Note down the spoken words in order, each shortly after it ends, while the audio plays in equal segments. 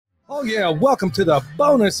Oh yeah, welcome to the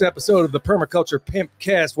bonus episode of the Permaculture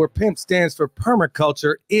Pimpcast, where PIMP stands for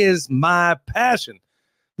Permaculture is my passion.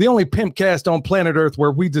 The only Pimpcast on planet Earth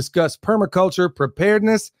where we discuss permaculture,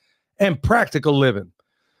 preparedness, and practical living.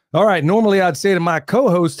 All right, normally I'd say to my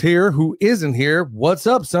co-host here, who isn't here, what's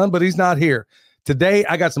up, son? But he's not here. Today,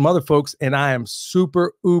 I got some other folks, and I am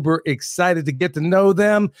super uber excited to get to know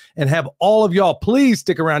them and have all of y'all. Please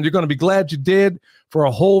stick around. You're going to be glad you did for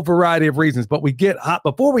a whole variety of reasons. But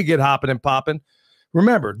before we get hopping and popping,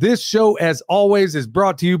 remember, this show, as always, is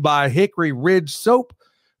brought to you by Hickory Ridge Soap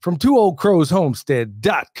from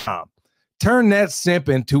TwoOldCrowsHomestead.com. Turn that simp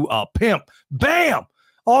into a pimp. Bam!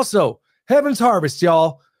 Also, Heaven's Harvest,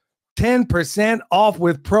 y'all. 10% off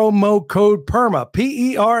with promo code PERMA,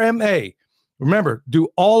 P-E-R-M-A. Remember, do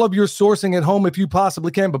all of your sourcing at home if you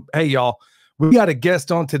possibly can. But hey, y'all, we got a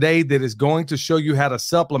guest on today that is going to show you how to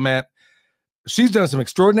supplement. She's done some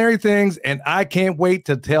extraordinary things, and I can't wait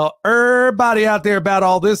to tell everybody out there about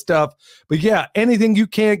all this stuff. But yeah, anything you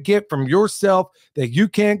can't get from yourself, that you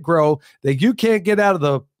can't grow, that you can't get out of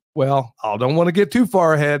the, well, I don't want to get too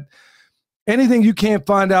far ahead. Anything you can't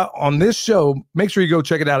find out on this show, make sure you go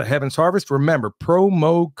check it out at Heaven's Harvest. Remember,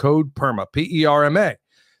 promo code PERMA, P-E-R-M-A.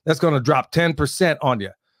 That's going to drop 10% on you.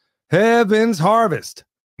 Heaven's Harvest.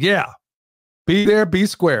 Yeah. Be there, be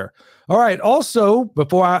square. All right. Also,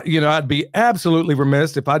 before I'd be absolutely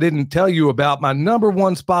remiss if I didn't tell you about my number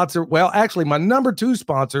one sponsor. Well, actually, my number two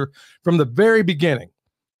sponsor from the very beginning.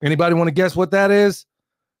 Anybody want to guess what that is?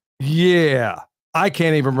 Yeah. I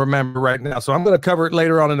can't even remember right now. So I'm going to cover it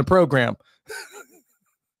later on in the program.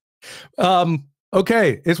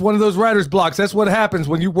 Okay, it's one of those writer's blocks. That's what happens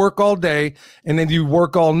when you work all day and then you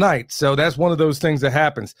work all night. So that's one of those things that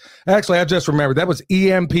happens. Actually, I just remembered that was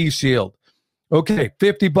EMP Shield. Okay,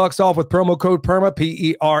 $50 off with promo code PERMA,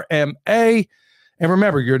 P-E-R-M-A. And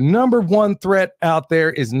remember, your number one threat out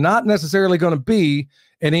there is not necessarily going to be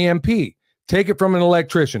an EMP. Take it from an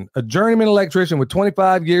electrician, a journeyman electrician with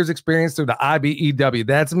 25 years experience through the IBEW.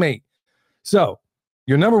 That's me. So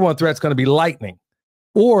your number one threat is going to be lightning.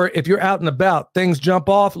 Or if you're out and about, things jump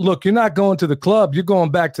off. Look, you're not going to the club. You're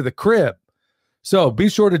going back to the crib. So be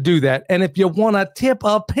sure to do that. And if you want to tip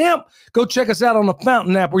a pimp, go check us out on the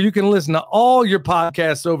Fountain app where you can listen to all your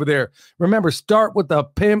podcasts over there. Remember, start with the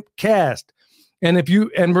Pimpcast.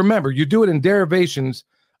 And remember, you do it in derivations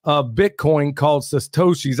of Bitcoin called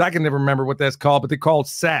Satoshis. I can never remember what that's called, but they're called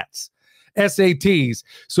SATs. SATs.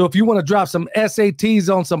 So if you want to drop some SATs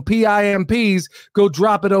on some PIMPs, go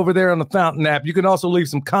drop it over there on the Fountain app. You can also leave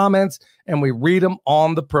some comments and we read them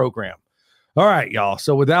on the program. All right, y'all.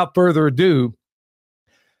 So without further ado,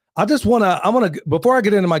 before I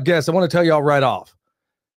get into my guests, I want to tell y'all right off,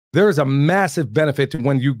 there is a massive benefit to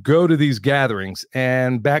when you go to these gatherings,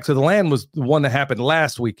 and Back to the Land was the one that happened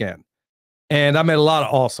last weekend. And I met a lot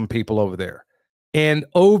of awesome people over there, and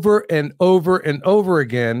over and over and over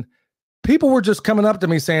again, people were just coming up to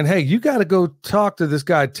me saying, hey, you got to go talk to this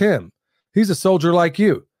guy, Tim. He's a soldier like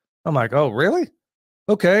you. I'm like, oh, really?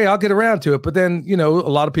 Okay, I'll get around to it. But then, a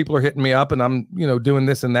lot of people are hitting me up and I'm, doing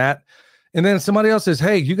this and that. And then somebody else says,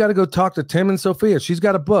 hey, you got to go talk to Tim and Sophia. She's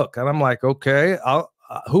got a book. And I'm like, okay,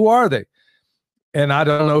 who are they? And I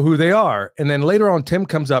don't know who they are. And then later on, Tim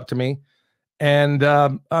comes up to me. And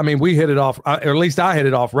we hit it off, or at least I hit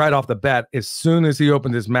it off right off the bat as soon as he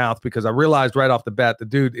opened his mouth, because I realized right off the bat the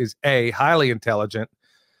dude is highly intelligent,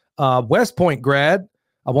 West Point grad.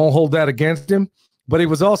 I won't hold that against him, but he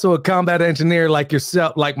was also a combat engineer like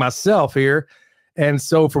yourself, like myself here. And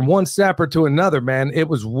so from one sapper to another, man, it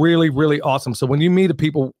was really, really awesome. So when you meet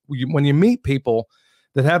people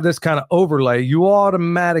that have this kind of overlay, you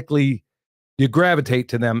gravitate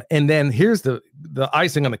to them. And then here's the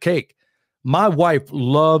icing on the cake. My wife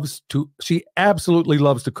she absolutely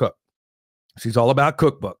loves to cook. She's all about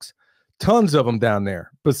cookbooks, tons of them down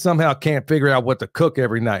there, but somehow can't figure out what to cook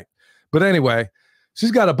every night. But anyway,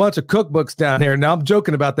 she's got a bunch of cookbooks down there. Now I'm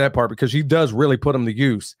joking about that part because she does really put them to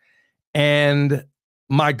use. And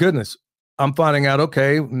my goodness, I'm finding out,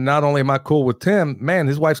 okay, not only am I cool with Tim, man,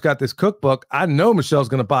 his wife's got this cookbook. I know Michelle's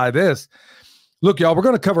going to buy this. Look, y'all, we're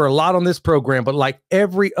going to cover a lot on this program, but like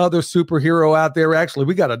every other superhero out there, actually,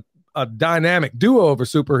 we got a dynamic duo of a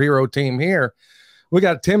superhero team here. We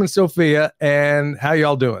got Tim and Sophia, and how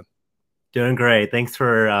y'all doing? Doing great. Thanks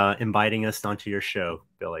for inviting us onto your show,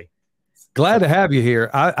 Billy. Glad to have you here.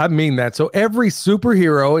 I mean that. So every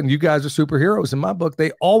superhero, and you guys are superheroes in my book,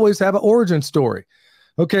 they always have an origin story.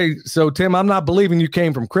 Okay, so Tim, I'm not believing you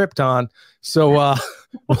came from Krypton. So why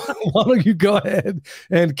don't you go ahead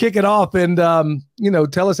and kick it off and,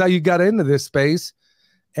 tell us how you got into this space.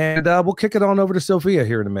 And we'll kick it on over to Sophia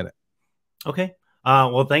here in a minute. Okay.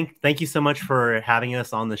 Well, thank you so much for having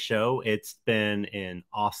us on the show. It's been an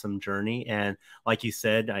awesome journey, and like you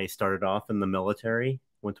said, I started off in the military,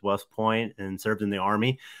 went to West Point, and served in the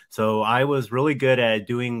Army. So I was really good at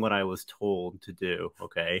doing what I was told to do.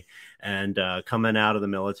 Okay, and coming out of the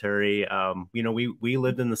military, we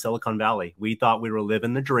lived in the Silicon Valley. We thought we were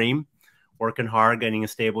living the dream, working hard, getting a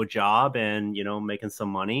stable job, and making some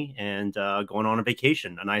money, and going on a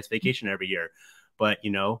vacation, a nice vacation every year. But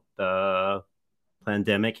the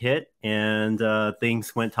pandemic hit, and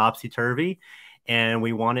things went topsy turvy. And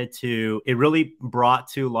it really brought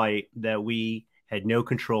to light that we had no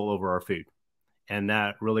control over our food. And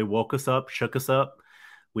that really woke us up, shook us up.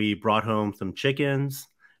 We brought home some chickens.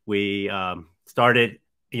 We started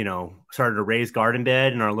to raise garden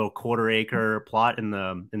bed in our little quarter-acre plot in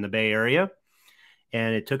the Bay Area,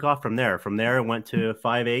 and it took off from there. From there, it went to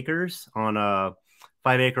 5 acres on a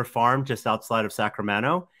 5-acre farm just outside of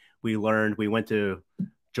Sacramento. We went to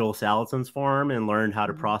Joel Salatin's farm and learned how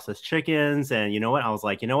to process chickens. And you know what? I was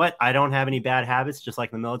like, you know what? I don't have any bad habits, just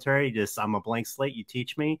like in the military. I'm a blank slate. You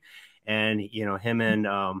teach me. And, him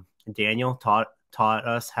and Daniel taught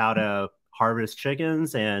us how to harvest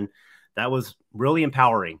chickens. And that was really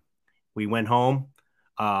empowering. We went home.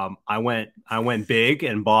 I went big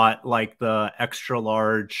and bought like the extra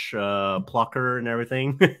large plucker and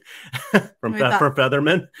everything from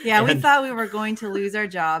Featherman. Yeah, we thought we were going to lose our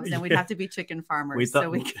jobs and we'd have to be chicken farmers.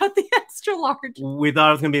 So we got the extra large. We thought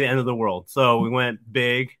it was going to be the end of the world. So we went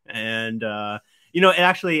big, and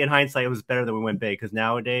actually in hindsight, it was better that we went big, because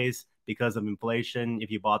nowadays, because of inflation,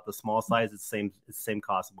 if you bought the small size, it's the same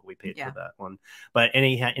cost of what we paid for that one. But in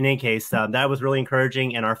any case, that was really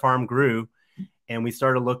encouraging, and our farm grew. And we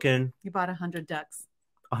started looking. You bought 100 ducks.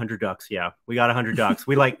 100 ducks, yeah. We got 100 ducks.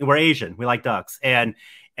 We're Asian. We like ducks. And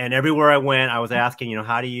everywhere I went, I was asking,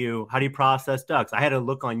 how do you process ducks? I had to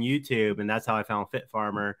look on YouTube, and that's how I found Fit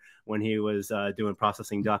Farmer when he was doing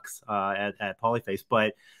processing ducks at Polyface.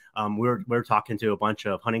 But we were talking to a bunch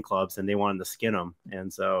of hunting clubs, and they wanted to skin them,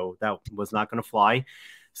 and so that was not going to fly.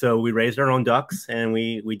 So we raised our own ducks, and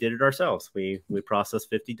we did it ourselves. We processed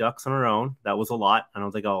 50 ducks on our own. That was a lot. I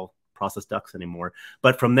don't think I'll process ducks anymore.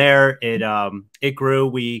 But from there, it grew.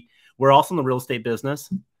 We're also in the real estate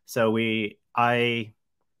business. So I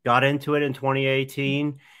got into it in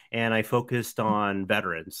 2018, and I focused on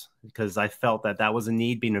veterans because I felt that was a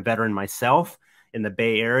need, being a veteran myself in the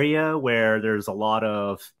Bay Area, where there's a lot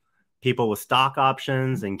of people with stock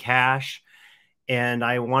options and cash. And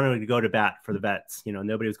I wanted to go to bat for the vets.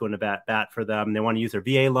 Nobody was going to bat for them. They want to use their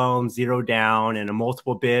VA loans, 0 down, and a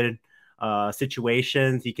multiple bid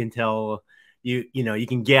situations. You can tell, you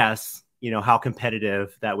can guess, how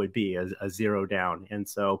competitive that would be, a 0 down. And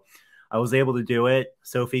so I was able to do it.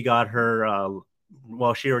 Sophie got her,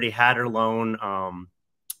 she already had her loan.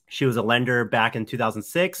 She was a lender back in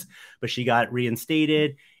 2006, but she got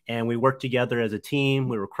reinstated, and we worked together as a team.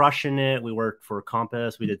 We were crushing it. We worked for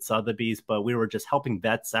Compass. We did Sotheby's, but we were just helping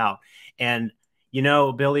vets out. And,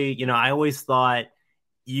 Billy, I always thought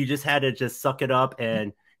you just had to just suck it up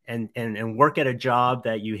and work at a job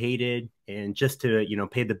that you hated, and just to,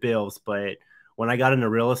 pay the bills. But when I got into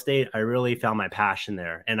real estate, I really found my passion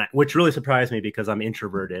there, which really surprised me because I'm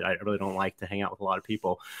introverted. I really don't like to hang out with a lot of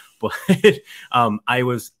people, but I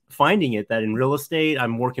was finding it that in real estate,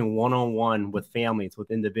 I'm working one-on-one with families,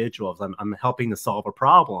 with individuals. I'm helping to solve a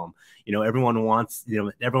problem. Everyone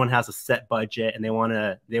has a set budget, and they want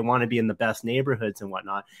to be in the best neighborhoods and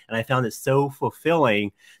whatnot. And I found it so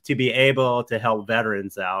fulfilling to be able to help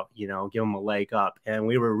veterans out, give them a leg up. And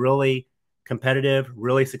we were really competitive,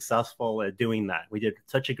 really successful at doing that. We did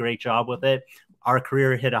such a great job with it. Our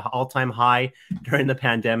career hit an all-time high during the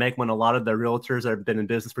pandemic, when a lot of the realtors that have been in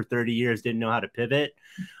business for 30 years didn't know how to pivot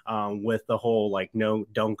with the whole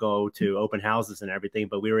don't go to open houses and everything.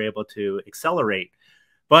 But we were able to accelerate.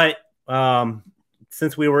 But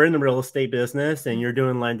since we were in the real estate business, and you're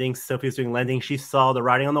doing lending, Sophie's doing lending, she saw the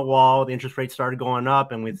writing on the wall. The interest rates started going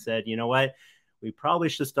up, and we said, you know what? We probably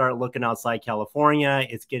should start looking outside California.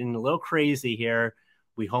 It's getting a little crazy here.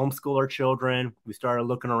 We homeschool our children. We started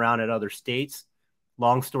looking around at other states.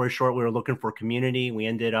 Long story short, we were looking for community. We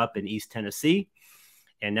ended up in East Tennessee,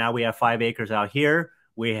 and now we have 5 acres out here.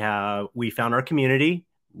 We found our community.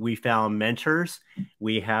 We found mentors.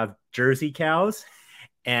 We have Jersey cows,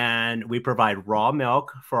 and we provide raw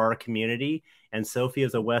milk for our community. And Sophie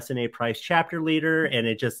is a Weston A. Price chapter leader, and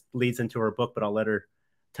it just leads into her book, but I'll let her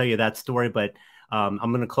tell you that story. But I'm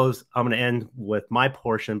going to end with my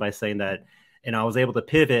portion by saying that, and I was able to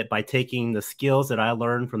pivot by taking the skills that I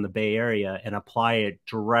learned from the Bay Area and apply it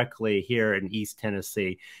directly here in East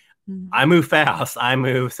Tennessee. I move fast. I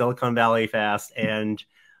move Silicon Valley fast. And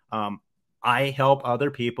I help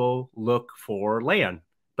other people look for land,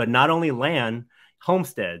 but not only land,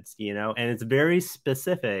 homesteads, you know, and it's very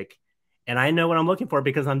specific. And I know what I'm looking for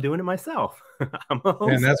because I'm doing it myself. I'm a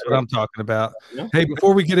And that's what homesteader. I'm talking about. Yeah. Hey,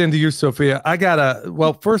 before we get into you, Sophia, I gotta,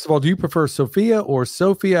 well, first of all, do you prefer Sophia or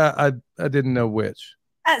Sophia? I didn't know which.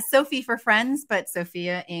 Sophie for friends, but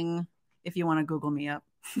Sophia Ing, if you want to Google me up.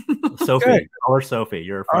 Sophie, Okay. call her Sophie.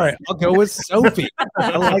 You're a friend. All right, I'll go with Sophie.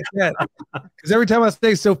 I like that. Because every time I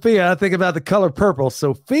say Sophia, I think about the color purple.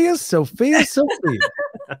 Sophia.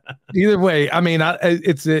 Either way, I mean,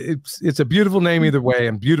 it's a beautiful name either way,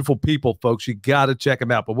 and beautiful people, folks. You got to check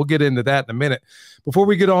them out. But we'll get into that in a minute. Before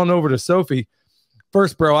we get on over to Sophie,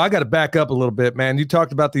 first, bro, I got to back up a little bit, man. You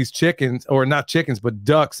talked about these chickens, or not chickens, but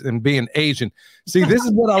ducks, and being Asian. See, this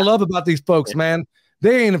is what I love about these folks, man.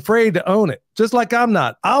 They ain't afraid to own it, just like I'm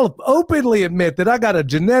not. I'll openly admit that I got a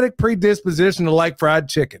genetic predisposition to like fried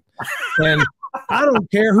chicken, and I don't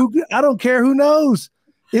care who knows.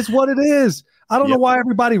 It's what it is. I don't know why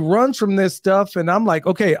everybody runs from this stuff, and I'm like,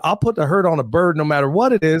 okay, I'll put the hurt on a bird no matter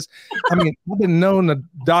what it is. I mean, I've been known to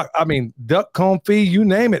duck confit, you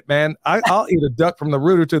name it, man. I'll eat a duck from the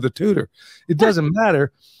rooter to the tutor. It doesn't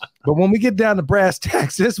matter. But when we get down to brass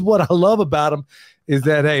tacks, this is what I love about them is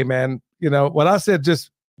that, hey, man, you know, what I said,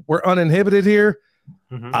 just we're uninhibited here.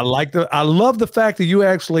 Mm-hmm. I love the fact that you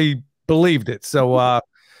actually believed it. So,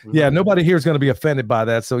 yeah, nobody here is going to be offended by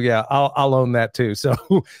that. So, yeah, I'll own that too. So,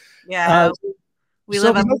 yeah. We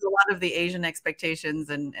live up to a lot of the Asian expectations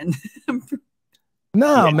and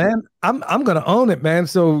no, man, I'm gonna own it, man.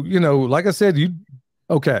 So, you know, like I said, you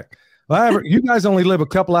guys only live a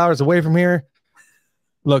couple hours away from here.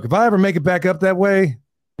 Look, if I ever make it back up that way,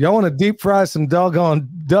 y'all want to deep fry some doggone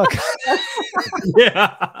duck.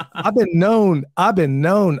 Yeah. I've been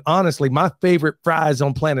known, honestly, my favorite fries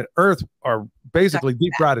on planet Earth are basically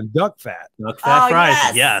deep fried in duck fat. Duck fat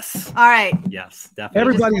fries. Yes. All right. Yes,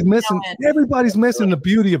 definitely. Everybody's missing the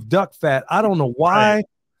beauty of duck fat. I don't know why. Right.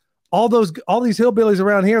 All these hillbillies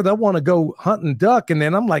around here, they want to go hunting duck, and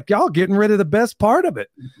then I'm like, y'all getting rid of the best part of it.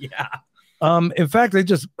 Yeah. In fact, they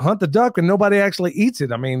just hunt the duck and nobody actually eats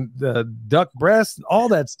it. I mean, the duck breast, all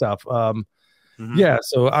that stuff. Yeah,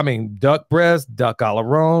 so I mean, duck breast, duck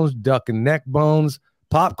ailerons, duck and neck bones,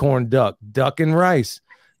 popcorn duck, duck and rice,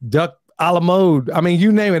 duck a la mode. I mean,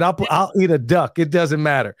 you name it, I'll eat a duck. It doesn't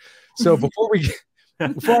matter. So before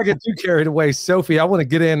I get too carried away, Sophie, I want to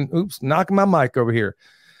get in. Oops, knocking my mic over here.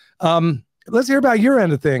 Let's hear about your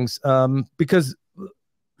end of things, because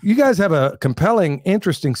you guys have a compelling,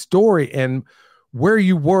 interesting story, and where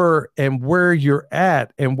you were and where you're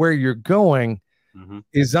at and where you're going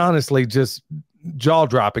is honestly just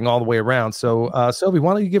jaw-dropping all the way around. So, Sophie,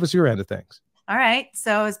 why don't you give us your end of things? All right.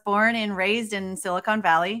 So I was born and raised in Silicon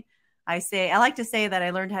Valley. I like to say that I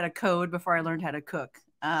learned how to code before I learned how to cook.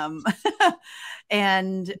 And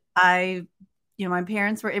my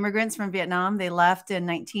parents were immigrants from Vietnam. They left in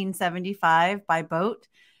 1975 by boat,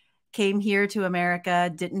 came here to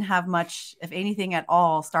America, didn't have much, if anything at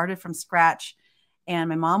all, started from scratch. And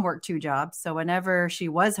my mom worked 2 jobs. So whenever she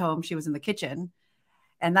was home, she was in the kitchen.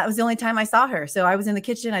 And that was the only time I saw her. So I was in the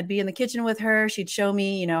kitchen. I'd be in the kitchen with her. She'd show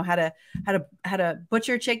me, you know, how to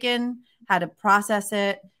butcher chicken, how to process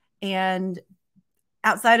it. And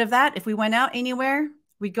outside of that, if we went out anywhere,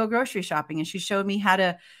 we'd go grocery shopping. And she showed me how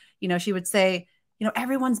to, you know, she would say, you know,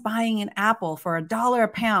 everyone's buying an apple for $1 a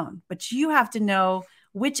pound, but you have to know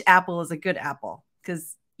which apple is a good apple,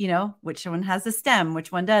 because, you know, which one has a stem,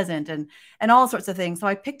 which one doesn't, and all sorts of things. So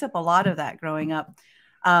I picked up a lot of that growing up.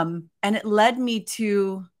 And it led me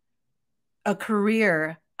to a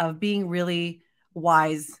career of being really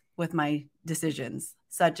wise with my decisions,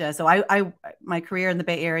 such as, my career in the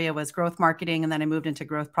Bay Area was growth marketing. And then I moved into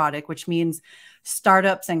growth product, which means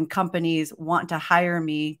startups and companies want to hire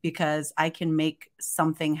me because I can make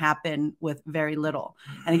something happen with very little.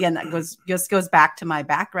 And again, that goes back to my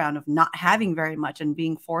background of not having very much and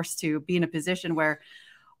being forced to be in a position where,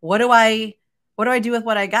 what do I do with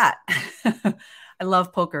what I got? I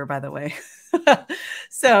love poker, by the way.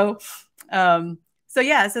 So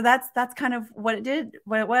that's kind of what it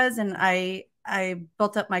was. And I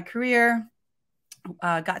built up my career,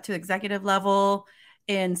 got to executive level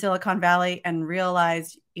in Silicon Valley, and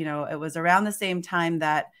realized, you know, it was around the same time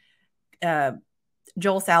that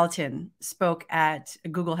Joel Salatin spoke at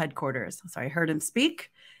Google headquarters. So I heard him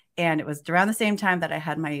speak, and it was around the same time that I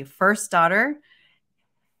had my first daughter.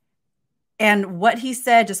 And what he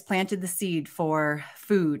said just planted the seed for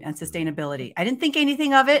food and sustainability. I didn't think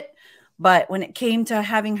anything of it, but when it came to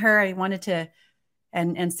having her, I wanted to,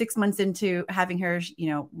 and 6 months into having her, you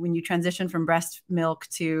know, when you transition from breast milk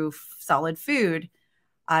to solid food,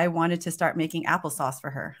 I wanted to start making applesauce for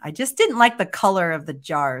her. I just didn't like the color of the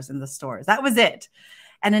jars in the stores. That was it.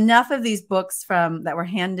 And enough of these books that were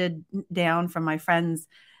handed down from my friends,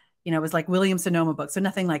 it was like William Sonoma books, so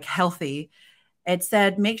nothing like healthy. It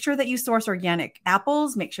said, make sure that you source organic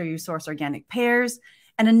apples, make sure you source organic pears.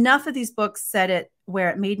 And enough of these books said it where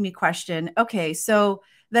it made me question, okay, so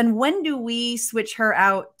then when do we switch her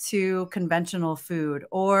out to conventional food,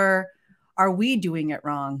 or are we doing it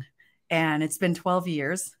wrong? And it's been 12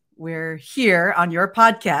 years. We're here on your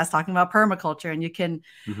podcast talking about permaculture, and you can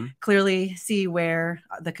clearly see where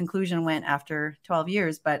the conclusion went after 12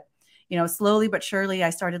 years. But, slowly but surely, I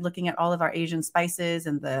started looking at all of our Asian spices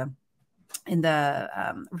in the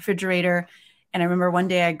refrigerator. And I remember one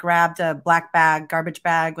day I grabbed a black garbage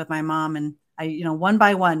bag with my mom, and I, one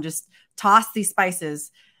by one, just tossed these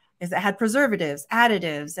spices that had preservatives,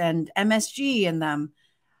 additives, and MSG in them,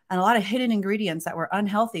 and a lot of hidden ingredients that were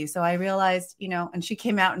unhealthy. So I realized, and she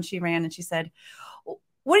came out and she ran and she said,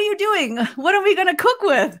 what are you doing? What are we going to cook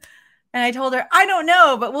with? And I told her, I don't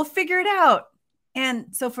know, but we'll figure it out. And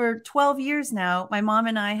so for 12 years now, my mom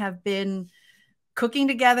and I have been cooking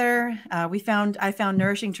together. I found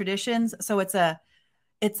Nourishing Traditions. So it's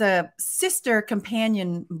a sister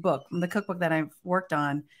companion book, the cookbook that I've worked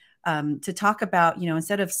on, to talk about,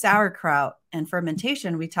 instead of sauerkraut and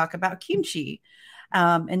fermentation, we talk about kimchi.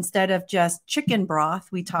 Instead of just chicken broth,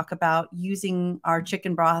 we talk about using our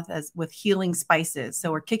chicken broth with healing spices.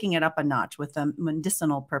 So we're kicking it up a notch with a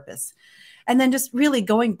medicinal purpose. And then just really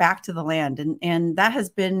going back to the land. And that has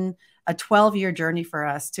been a 12-year journey for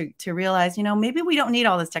us to realize, maybe we don't need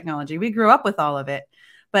all this technology. We grew up with all of it.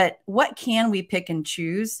 But what can we pick and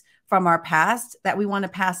choose from our past that we want to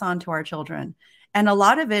pass on to our children? And a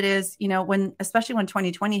lot of it is, especially when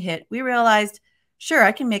 2020 hit, we realized, sure,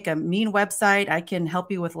 I can make a mean website. I can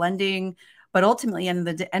help you with lending. But ultimately, end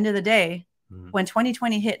of the day, when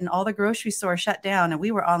 2020 hit and all the grocery stores shut down and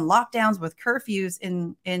we were on lockdowns with curfews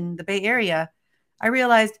in the Bay Area, I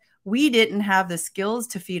realized we didn't have the skills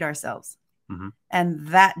to feed ourselves. And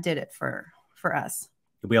that did it for us.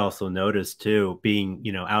 We also noticed too, being,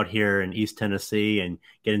 out here in East Tennessee and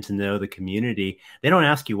getting to know the community, they don't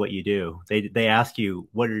ask you what you do. They ask you,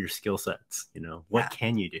 what are your skill sets? What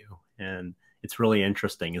can you do? And it's really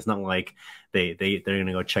interesting. It's not like they're going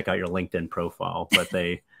to go check out your LinkedIn profile, but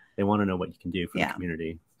they want to know what you can do for the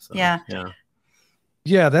community. So,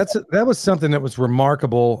 yeah, that was something that was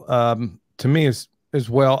remarkable to me as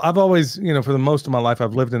well. I've always, for the most of my life,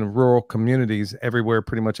 I've lived in rural communities everywhere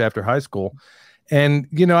pretty much after high school. And,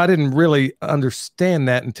 I didn't really understand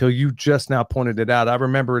that until you just now pointed it out. I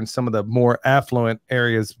remember in some of the more affluent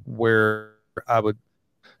areas where I would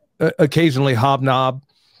occasionally hobnob,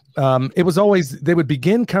 it was always, they would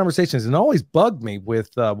begin conversations and always bugged me with,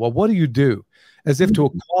 well, what do you do? As if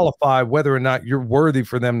to qualify whether or not you're worthy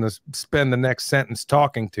for them to spend the next sentence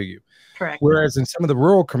talking to you. Correct. Whereas in some of the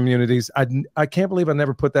rural communities, I can't believe I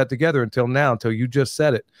never put that together until now, until you just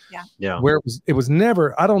said it. Yeah. Where it was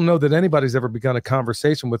never, I don't know that anybody's ever begun a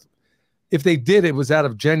conversation with, if they did, it was out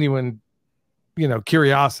of genuine,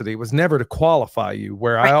 curiosity. It was never to qualify you,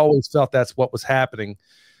 where I always felt that's what was happening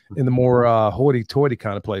in the more hoity-toity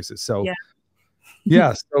kind of places. So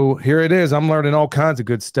so here it is. I'm learning all kinds of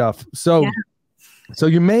good stuff. So so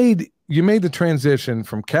you made the transition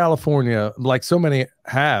from California, like so many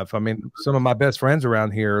have. I mean, some of my best friends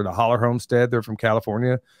around here, the Holler Homestead, they're from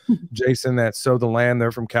California. Jason, that Sow the Land,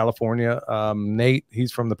 they're from California. Nate,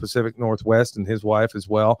 he's from the Pacific Northwest, and his wife as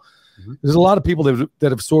well. There's a lot of people that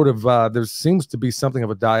have sort of, there seems to be something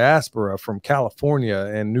of a diaspora from California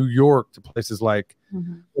and New York to places like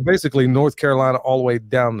basically North Carolina all the way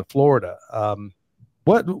down to Florida.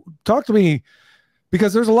 Talk to me,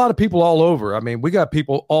 because there's a lot of people all over. I mean, we got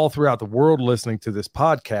people all throughout the world listening to this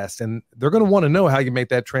podcast, and they're going to want to know how you made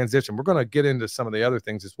that transition. We're going to get into some of the other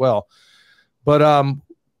things as well. But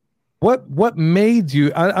what made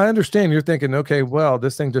you, I understand you're thinking, okay, well,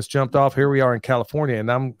 this thing just jumped off. Here we are in California, and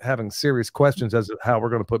I'm having serious questions as to how we're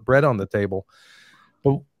going to put bread on the table.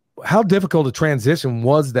 But how difficult a transition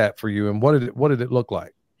was that for you, and what did it look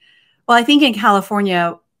like? Well, I think in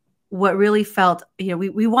California, what really felt,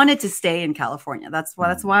 we wanted to stay in California. That's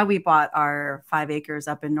why we bought our 5 acres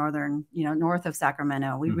up in northern, north of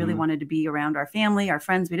Sacramento. We really wanted to be around our family, our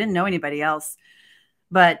friends. We didn't know anybody else.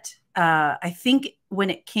 But I think when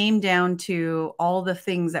it came down to all the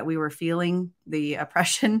things that we were feeling, the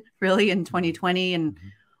oppression really in 2020, and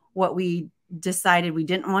what we decided we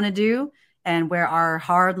didn't want to do, and where our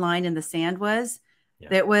hard line in the sand was,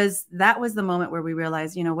 that was the moment where we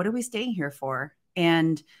realized, what are we staying here for?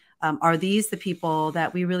 And are these the people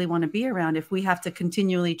that we really want to be around if we have to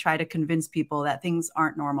continually try to convince people that things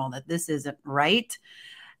aren't normal, that this isn't right?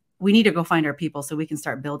 we need to go find our people so we can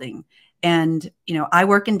start building. And, you know, I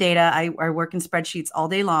work in data, I work in spreadsheets all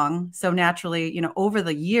day long. So naturally, you know, over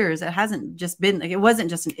the years, it hasn't just been like, it wasn't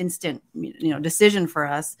just an instant, you know, decision for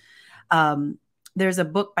us. There's a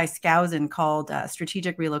book by Skousen called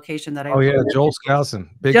Strategic Relocation that I yeah, wrote. Joel Skousen,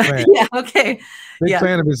 big fan. Yeah, okay. Big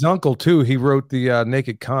fan of his uncle too. He wrote the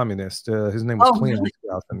Naked Communist. His name was Cleon really?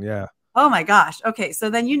 Skousen. Yeah. Oh my gosh. Okay. So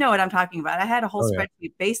then you know what I'm talking about. I had a whole yeah.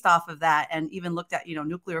 spreadsheet based off of that, and even looked at, you know,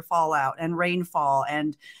 nuclear fallout and rainfall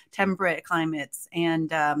and temperate climates and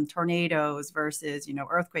tornadoes versus, you know,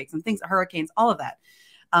 earthquakes and things, hurricanes, all of that.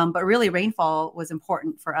 But really rainfall was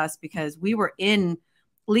important for us because we were in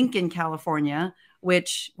Lincoln, California,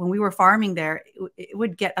 which when we were farming there, it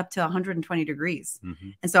would get up to 120 degrees.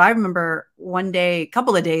 And so I remember one day, a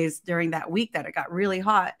couple of days during that week that it got really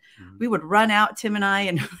hot, we would run out, Tim and I,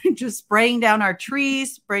 and just spraying down our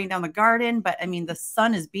trees, spraying down the garden. But I mean, the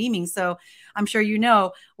sun is beaming. So I'm sure, you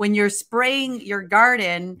know, when you're spraying your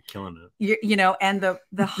garden, killing it, you know, and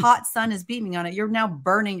the hot sun is beaming on it, you're now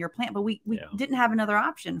burning your plant. But we didn't have another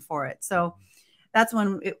option for it. So that's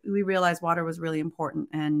when we realized water was really important,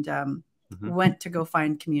 and went to go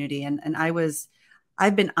find community. And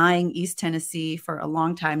I've been eyeing East Tennessee for a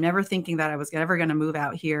long time, never thinking that I was ever going to move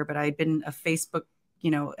out here. But I'd been a Facebook,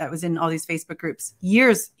 you know, I was in all these Facebook groups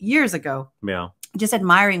years ago. Yeah. Just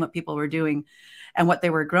admiring what people were doing and what they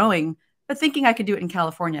were growing, but thinking I could do it in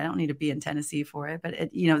California. I don't need to be in Tennessee for it. But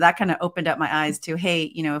it, you know, that kind of opened up my eyes to,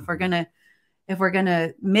 hey, you know, if we're going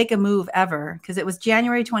to make a move ever, because it was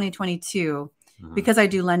January 2022, because I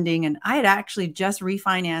do lending, and I had actually just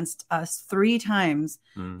refinanced us 3 times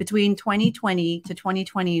between 2020 to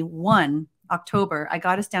 2021 October. I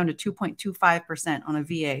got us down to 2.25% on a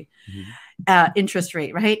VA interest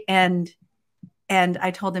rate, right? And I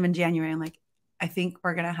told him in January, I'm like, I think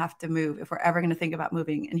we're going to have to move if we're ever going to think about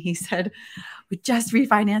moving. And he said, we just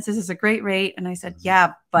refinanced. This is a great rate. And I said,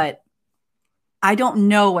 yeah, but I don't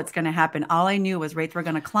know what's going to happen. All I knew was rates were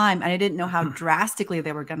going to climb, and I didn't know how drastically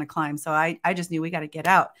they were going to climb. So I just knew we got to get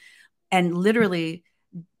out. And literally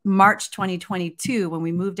March 2022, when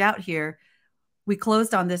we moved out here, we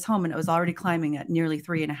closed on this home and it was already climbing at nearly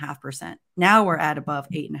 3.5%. Now we're at above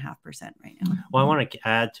 8.5% right now. Well, I want to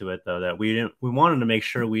add to it though, that we wanted to make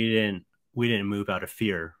sure we didn't move out of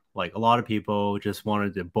fear. Like a lot of people just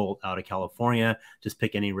wanted to bolt out of California, just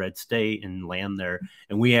pick any red state and land there.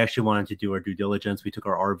 And we actually wanted to do our due diligence. We took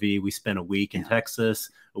our RV. We spent a week in Texas,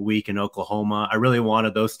 a week in Oklahoma. I really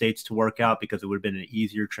wanted those states to work out because it would have been an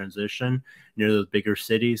easier transition near those bigger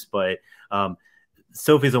cities. But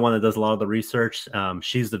Sophie's the one that does a lot of the research.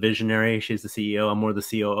 She's the visionary. She's the CEO. I'm more the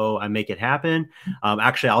COO. I make it happen.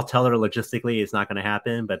 Actually, I'll tell her logistically it's not going to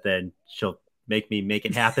happen, but then she'll make me make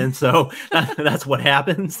it happen. So that's what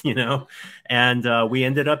happens, you know. And we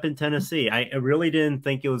ended up in Tennessee. I really didn't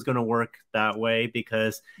think it was going to work that way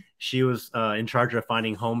because she was in charge of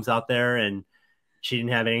finding homes out there, and she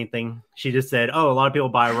didn't have anything. She just said, oh, a lot of people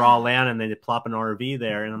buy raw land and then they plop an RV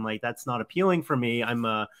there. And I'm like, that's not appealing for me.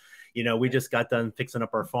 You know, we just got done fixing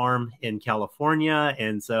up our farm in California.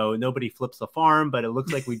 And so nobody flips the farm, but it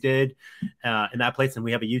looks like we did in that place. And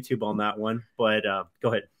we have a YouTube on that one, but go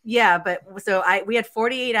ahead. Yeah. But so we had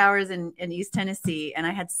 48 hours in East Tennessee, and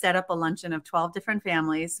I had set up a luncheon of 12 different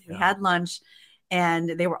families. We had lunch,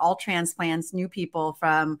 and they were all transplants, new people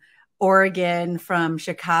from Oregon, from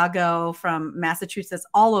Chicago, from Massachusetts,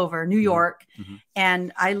 all over, New York.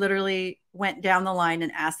 And I literally went down the line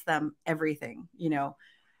and asked them everything, you know.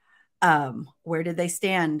 Where did they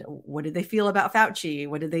stand? What did they feel about Fauci?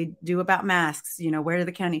 What did they do about masks? You know, where did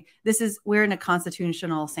the county? We're in a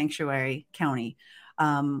constitutional sanctuary county.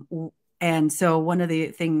 And so one of the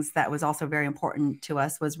things that was also very important to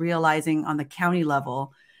us was realizing on the county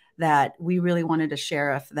level that we really wanted a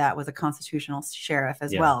sheriff that was a constitutional sheriff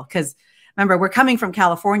as well. Because remember, we're coming from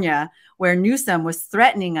California, where Newsom was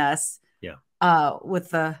threatening us with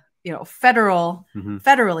the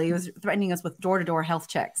federally, he was threatening us with door-to-door health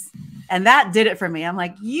checks. And that did it for me. I'm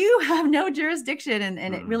like, you have no jurisdiction.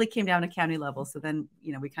 And it really came down to county level. So then,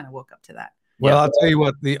 you know, we kind of woke up to that. Well, I'll tell you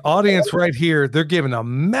what, the audience right here, they're giving a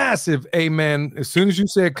massive amen as soon as you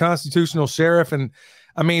said constitutional sheriff. And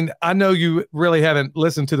I mean, I know you really haven't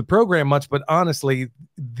listened to the program much, but honestly,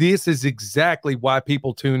 this is exactly why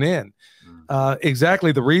people tune in.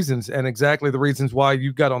 Exactly the reasons, and exactly the reasons why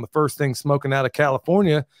you got on the first thing smoking out of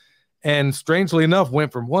California. And strangely enough,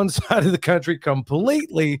 went from one side of the country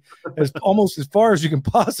completely almost as far as you can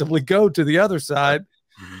possibly go to the other side.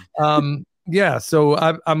 Yeah,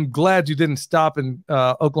 so I'm glad you didn't stop in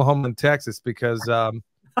Oklahoma and Texas, because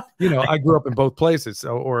I grew up in both places,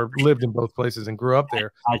 or lived in both places and grew up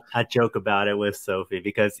there. I joke about it with Sophie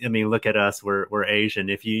because, I mean, look at us. We're Asian.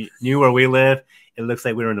 If you knew where we live, it looks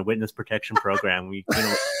like we were in a witness protection program. We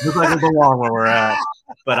look like we belong where we're at.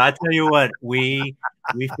 But I tell you what, we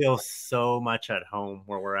feel so much at home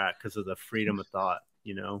where we're at because of the freedom of thought,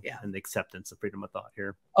 and the acceptance of freedom of thought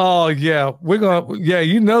here. Oh yeah,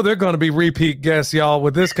 they're going to be repeat guests, y'all,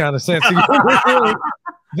 with this kind of sense.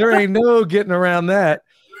 There ain't no getting around that.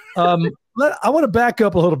 I want to back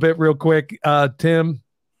up a little bit real quick, Tim.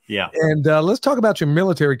 Yeah. And let's talk about your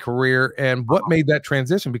military career and what made that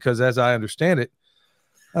transition, because as I understand it,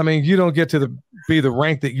 I mean, you don't get to be the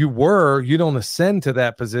rank that you were. You don't ascend to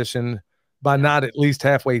that position by not at least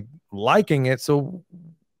halfway liking it. So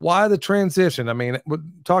why the transition? I mean,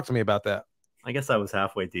 talk to me about that. I guess I was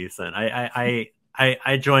halfway decent. I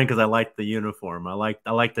joined because I liked the uniform. I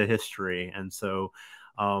liked the history. And so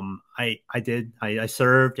I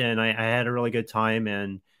served, and I had a really good time.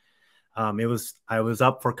 And I was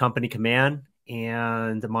up for company command,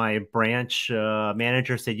 and my branch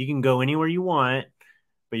manager said, you can go anywhere you want,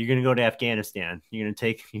 but you're going to go to Afghanistan. You're going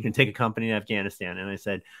to take a company in Afghanistan. And I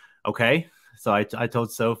said, okay. So I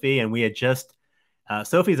told Sophie, and we had just,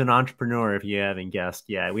 Sophie's an entrepreneur, if you haven't guessed.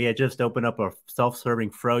 Yeah, we had just opened up a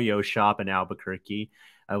self-serving froyo shop in Albuquerque.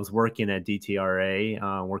 I was working at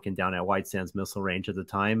DTRA, working down at White Sands Missile Range at the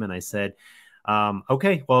time. And I said,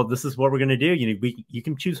 okay, well, this is what we're going to do. You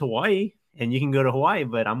can choose Hawaii, and you can go to Hawaii,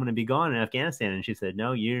 but I'm going to be gone in Afghanistan. And she said,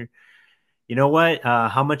 no, you know what?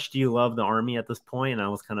 How much do you love the Army at this point? And I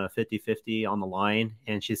was kind of 50-50 on the line.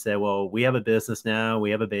 And she said, well, we have a business now.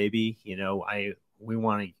 We have a baby. I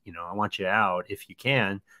want you out if you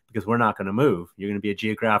can, because we're not going to move. You're going to be a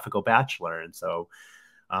geographical bachelor. And so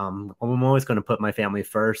I'm always going to put my family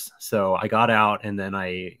first. So I got out, and then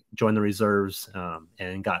I joined the reserves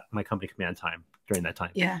and got my company command time during that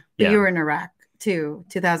time. Yeah. You were in Iraq too,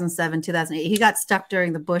 2007, 2008. He got stuck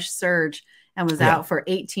during the Bush surge and was out for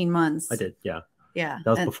 18 months. I did. Yeah. Yeah.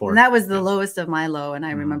 That was before. And that was the lowest of my low. And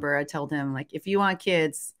I remember I told him, like, if you want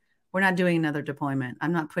kids, we're not doing another deployment.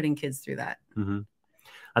 I'm not putting kids through that.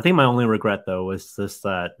 I think my only regret, though, was just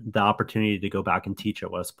that the opportunity to go back and teach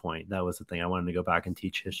at West Point. That was the thing. I wanted to go back and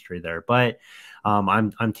teach history there. But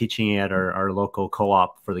I'm teaching at our local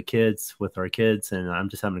co-op for the kids with our kids, and I'm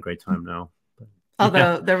just having a great time now.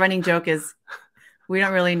 Although the running joke is, we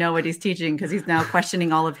don't really know what he's teaching because he's now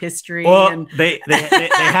questioning all of history. Well, and they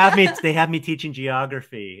have me teaching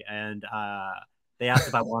geography, and they asked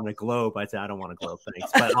if I want a globe. I said, I don't want a globe,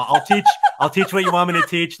 thanks. But I'll teach what you want me to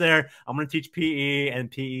teach there. I'm going to teach PE, and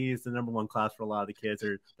PE is the #1 class for a lot of the kids.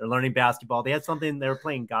 They're learning basketball. They had something, they were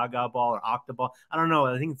playing gaga ball or octoball. I don't know.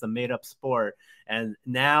 I think it's a made up sport. And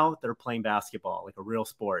now they're playing basketball, like a real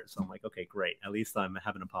sport. So I'm like, okay, great. At least I'm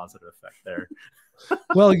having a positive effect there.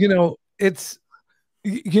 Well, it's,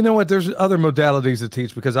 what, there's other modalities to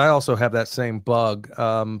teach, because I also have that same bug.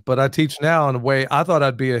 But I teach now in a way, I thought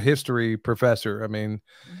I'd be a history professor. I mean,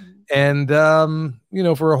 and,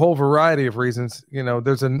 for a whole variety of reasons,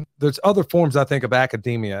 there's other forms, I think, of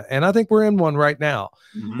academia, and I think we're in one right now.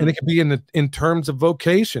 And it could be in terms of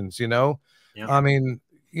vocations, I mean,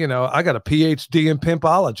 I got a PhD in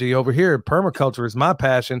pimpology over here. Permaculture is my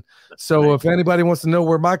passion. So if anybody wants to know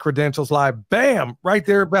where my credentials lie, bam, right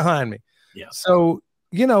there behind me. Yeah. So,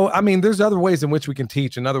 I mean, there's other ways in which we can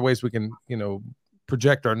teach, and other ways we can,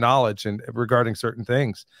 project our knowledge and regarding certain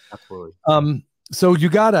things. Absolutely. So you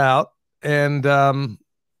got out, and, in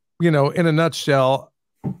a nutshell,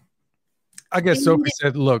 I guess Sophie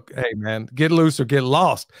said, look, hey, man, get loose or get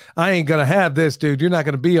lost. I ain't going to have this, dude. You're not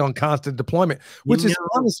going to be on constant deployment, which is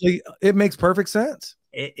honestly, it makes perfect sense.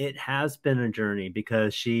 It has been a journey,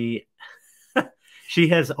 because she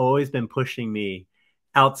has always been pushing me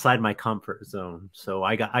outside my comfort zone. So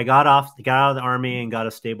I got out of the Army and got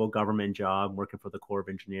a stable government job working for the Corps of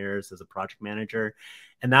Engineers as a project manager.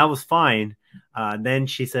 And that was fine. Then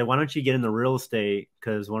she said, why don't you get into real estate?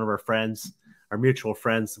 Because one of our friends, our mutual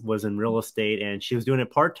friends, was in real estate, and she was doing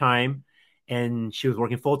it part-time, and she was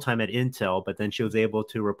working full-time at Intel, but then she was able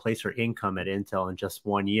to replace her income at Intel in just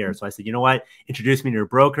 1 year. So I said, you know what? Introduce me to your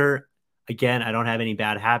broker. Again, I don't have any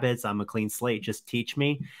bad habits. I'm a clean slate. Just teach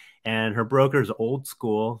me. And her broker's old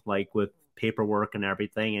school, like with paperwork and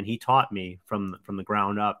everything. And he taught me from the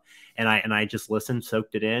ground up. And I just listened,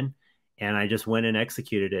 soaked it in, and I just went and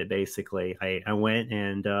executed it. Basically, I went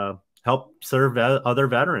and helped serve other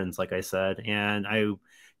veterans, like I said, and I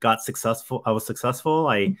got successful. I was successful.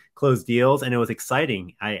 I closed deals, and it was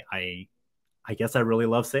exciting. I guess I really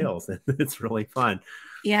love sales. It's really fun.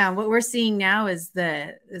 Yeah. What we're seeing now is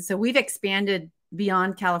so we've expanded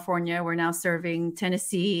beyond California. We're now serving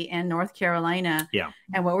Tennessee and North Carolina. Yeah.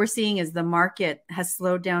 And what we're seeing is the market has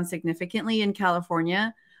slowed down significantly in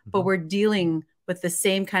California, but we're dealing with the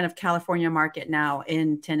same kind of California market now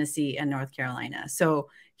in Tennessee and North Carolina. So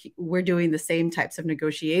we're doing the same types of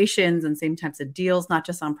negotiations and same types of deals, not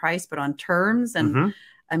just on price, but on terms. And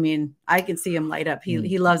I mean, I can see him light up.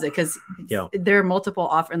 He loves it because there are multiple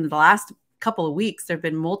offers. In the last couple of weeks, there have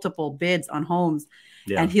been multiple bids on homes.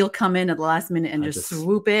 Yeah. And he'll come in at the last minute and just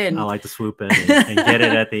swoop in. I like to swoop in and get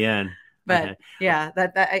it at the end. But yeah,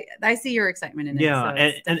 I see your excitement in it.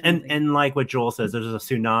 Yeah, so and like what Joel says, there's a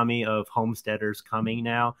tsunami of homesteaders coming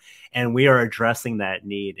now, and we are addressing that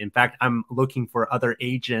need. In fact, I'm looking for other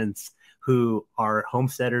agents who are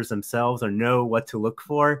homesteaders themselves or know what to look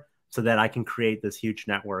for, so that I can create this huge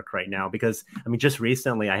network right now. Because I mean, just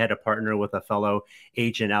recently I had to partner with a fellow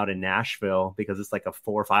agent out in Nashville because it's like a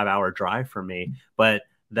 4 or 5 hour drive for me. But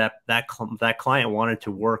that client wanted to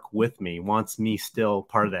work with me, wants me still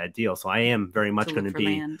part of that deal. So I am very much going to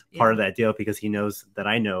be part of that deal because he knows that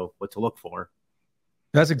I know what to look for.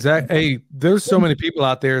 That's exactly. Hey, there's so many people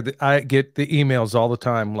out there that I get the emails all the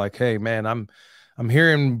time. Like, hey man, I'm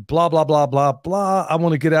hearing blah, blah, blah, blah, blah. I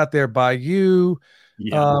want to get out there by you.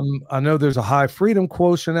 Yeah. I know there's a high freedom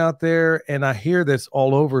quotient out there, and I hear this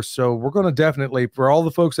all over. So we're going to definitely, for all the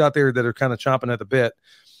folks out there that are kind of chomping at the bit,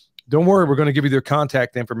 don't worry, we're going to give you their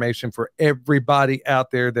contact information for everybody out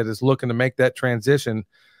there that is looking to make that transition.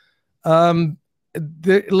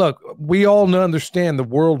 Look, we all understand the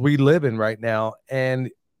world we live in right now, and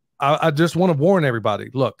I just want to warn everybody.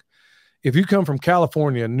 Look, if you come from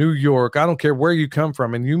California, New York, I don't care where you come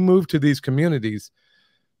from, and you move to these communities,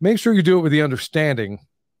 make sure you do it with the understanding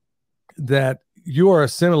that you are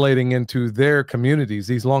assimilating into their communities,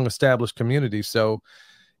 these long-established communities. So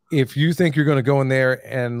if you think you're going to go in there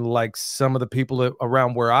and like some of the people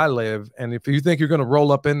around where I live, and if you think you're going to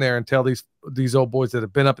roll up in there and tell these old boys that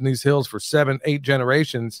have been up in these hills for 7, 8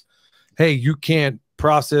 generations, hey, you can't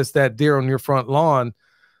process that deer on your front lawn.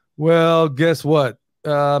 Well, guess what?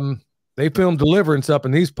 They filmed Deliverance up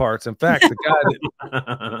in these parts. In fact,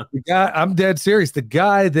 the guy, I'm dead serious. The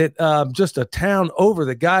guy that just a town over,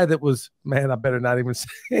 the guy that was, man, I better not even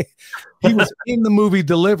say, he was in the movie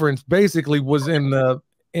Deliverance, basically was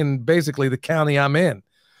in basically the county I'm in.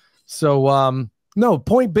 So, no,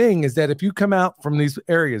 point being is that if you come out from these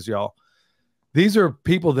areas, y'all, these are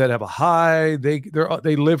people that have a high, they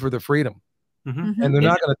live for the freedom. And they're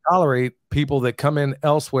not going to tolerate people that come in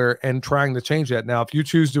elsewhere and trying to change that. Now, if you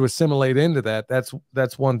choose to assimilate into that,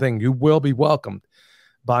 that's one thing. You will be welcomed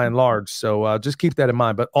by and large. So just keep that in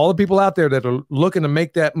mind. But all the people out there that are looking to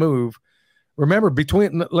make that move, remember,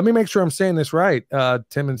 let me make sure I'm saying this right,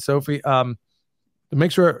 Tim and Sophie.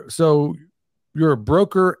 Make sure, so you're a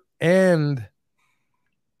broker and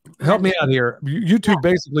help me out here. You two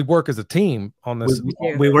basically work as a team on this.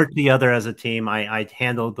 We work together as a team. I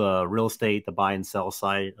handle the real estate, the buy and sell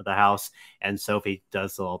side of the house, and Sophie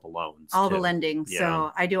does all the loans, all the lending. Yeah.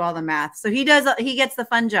 So I do all the math. So he gets the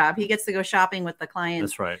fun job. He gets to go shopping with the client.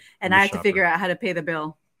 That's right. And I have to figure out how to pay the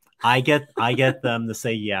bill. I get them to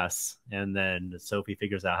say yes, and then Sophie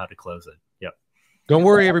figures out how to close it. Yep. Don't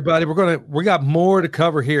worry, everybody. We got more to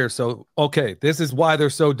cover here. So, okay, this is why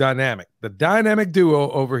they're so dynamic. The dynamic duo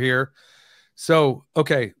over here. So,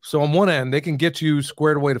 okay, so on one end, they can get you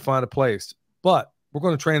squared away to find a place, but we're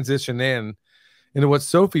going to transition into what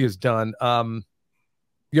Sophie has done. Y'all,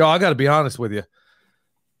 I got to be honest with you.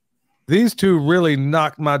 These two really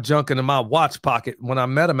knocked my junk into my watch pocket when I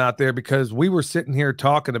met them out there, because we were sitting here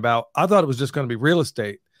talking about, I thought it was just going to be real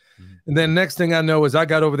estate. And then next thing I know is I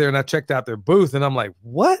got over there and I checked out their booth and I'm like,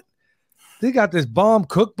 what? They got this bomb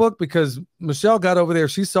cookbook? Because Michelle got over there.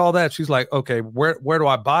 She saw that. She's like, okay, where do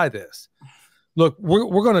I buy this? Look, we're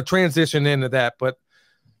going to transition into that. But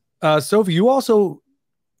Sophie, you're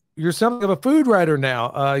something of a food writer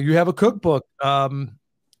now. You have a cookbook.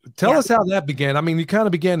 Tell us how that began. I mean, you kind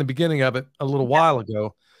of began the beginning of it a little while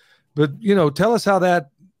ago, but tell us how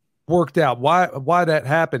that worked out, why that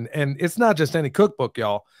happened. And it's not just any cookbook,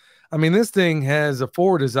 y'all. I mean, this thing has a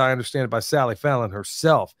forward, as I understand it, by Sally Fallon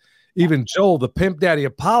herself. Even Joel, the pimp daddy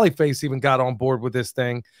of Polyface, even got on board with this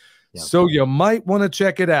thing. Yep. So you might want to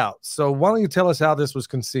check it out. So why don't you tell us how this was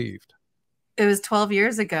conceived? It was 12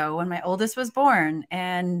 years ago when my oldest was born.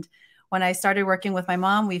 And when I started working with my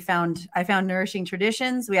mom, I found Nourishing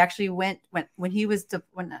Traditions. We actually went when he was it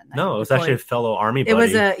was actually a fellow Army buddy. It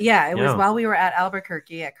was it was while we were at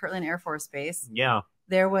Albuquerque at Kirtland Air Force Base. Yeah.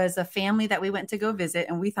 There was a family that we went to go visit,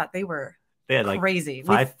 and we thought they had crazy.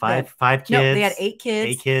 Five kids. No, they had 8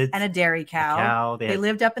 kids. 8 kids and a dairy cow. They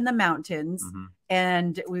lived up in the mountains,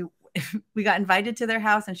 and we got invited to their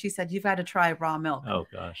house, and she said, "You've got to try raw milk." Oh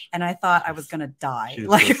gosh. And I thought I was going to die. She was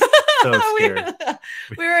Like so scared.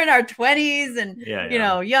 we were in our 20s and, Yeah, you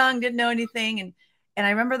know, young, didn't know anything. And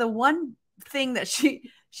I remember the one thing that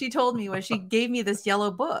she told me was she gave me this yellow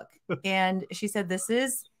book, and she said, "This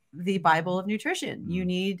is the Bible of nutrition. You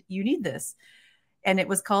need this." And it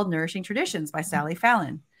was called Nourishing Traditions by Sally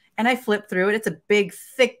Fallon. And I flipped through it. It's a big,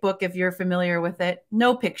 thick book if you're familiar with it.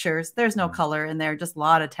 No pictures. There's no color in there, just a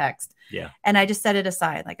lot of text. Yeah. And I just set it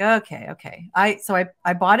aside, like, okay. So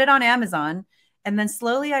I bought it on Amazon, and then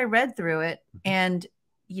slowly I read through it, and,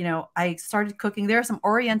 you know, I started cooking. There are some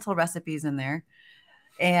Oriental recipes in there.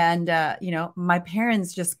 And, you know, my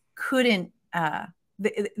parents just couldn't,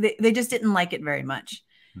 they just didn't like it very much.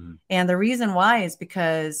 And the reason why is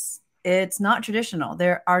because it's not traditional.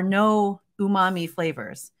 There are no umami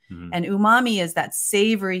flavors. And umami is that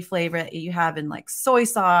savory flavor that you have in like soy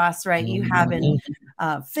sauce, right? You have in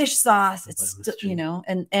fish sauce. It's, you know,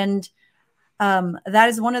 and that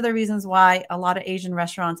is one of the reasons why a lot of Asian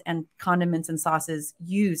restaurants and condiments and sauces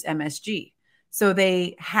use MSG. So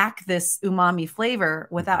they hack this umami flavor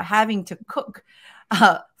without having to cook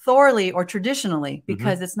thoroughly or traditionally,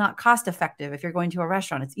 because it's not cost effective. If you're going to a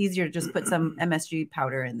restaurant, it's easier to just put some MSG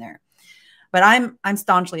powder in there. But I'm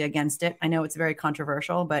staunchly against it. I know it's very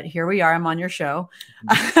controversial, but here we are. I'm on your show.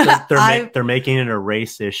 They're making it a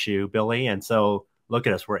race issue, Billy. And so look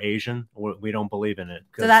at us. We're Asian. We don't believe in it.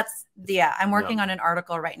 So that's, yeah, I'm working on an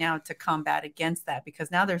article right now to combat against that,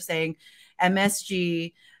 because now they're saying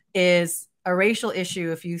MSG is a racial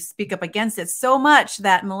issue if you speak up against it, so much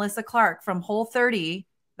that Melissa Clark from Whole30,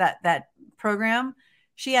 that program,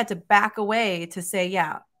 she had to back away to say,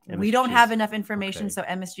 yeah, we don't have enough information. Okay. So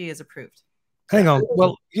MSG is approved. Hang on.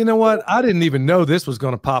 Well, you know what? I didn't even know this was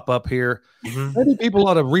going to pop up here. Maybe people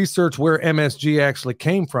ought to research where MSG actually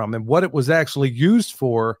came from and what it was actually used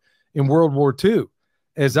for in World War II,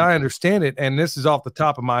 as I understand it. And this is off the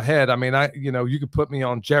top of my head. I mean, you could put me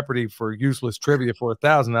on Jeopardy for useless trivia for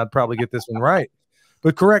 1,000. I'd probably get this one right.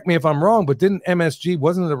 But correct me if I'm wrong. But didn't MSG,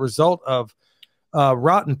 wasn't it a result of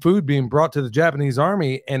rotten food being brought to the Japanese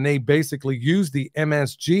army, and they basically used the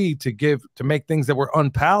MSG to make things that were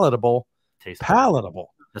unpalatable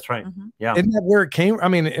palatable? That's right. Yeah. Isn't that where it came? I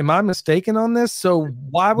mean, am I mistaken on this? So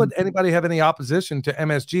why would anybody have any opposition to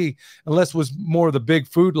MSG unless it was more of the big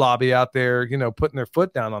food lobby out there, you know, putting their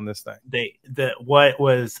foot down on this thing?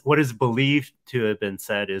 What is believed to have been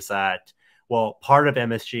said is that, well, part of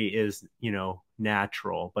MSG is, you know,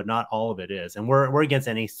 natural, but not all of it is. And we're against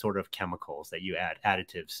any sort of chemicals that you add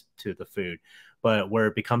additives to the food. But where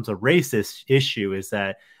it becomes a racist issue is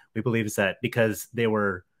that we believe is that because they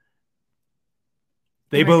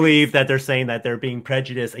believe that they're saying that they're being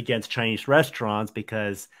prejudiced against Chinese restaurants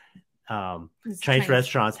because Chinese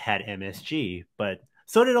restaurants had MSG, but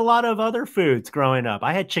so did a lot of other foods growing up.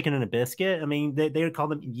 I had chicken and a biscuit. I mean, they would call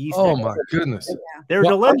them yeast. Oh my goodness. They're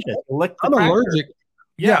delicious. I'm allergic.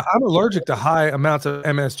 Yeah, I'm allergic to high amounts of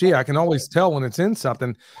MSG. I can always tell when it's in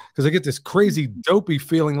something because I get this crazy dopey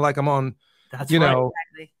feeling like I'm on, you know.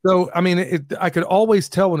 Exactly. So, I mean, I could always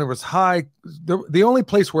tell when it was high. The only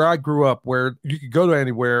place where I grew up where you could go to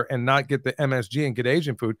anywhere and not get the MSG and get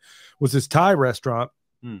Asian food was this Thai restaurant.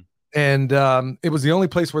 And it was the only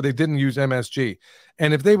place where they didn't use MSG.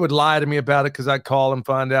 And if they would lie to me about it, because I'd call and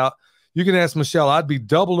find out, you can ask Michelle, I'd be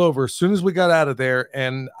doubled over as soon as we got out of there,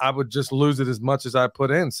 and I would just lose it as much as I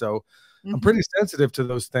put in. So I'm pretty sensitive to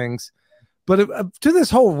those things. But to this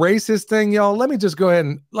whole racist thing, y'all, let me just go ahead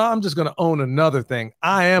and I'm just going to own another thing.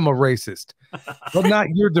 I am a racist, but not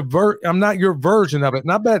I'm not your version of it.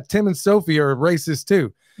 And I bet Tim and Sophie are racist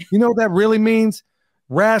too. You know what that really means?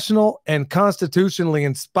 Rational and constitutionally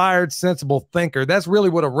inspired, sensible thinker. That's really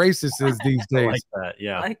what a racist is these days. I like that.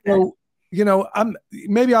 Yeah. I like so, you know,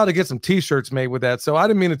 maybe I ought to get some T-shirts made with that. So I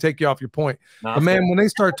didn't mean to take you off your point, but man, when they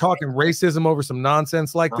start talking racism over some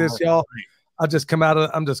nonsense like this, y'all, I'm just come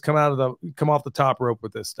off the top rope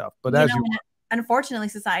with this stuff. But unfortunately,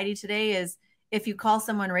 society today is, if you call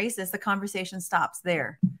someone racist, the conversation stops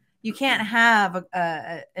there. You can't have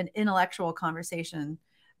an intellectual conversation,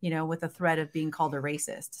 you know, with a threat of being called a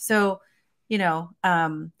racist. So, you know,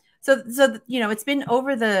 you know, it's been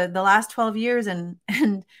over the last 12 years, and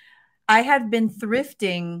I had been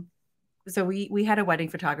thrifting. So we had a wedding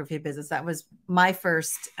photography business. That was my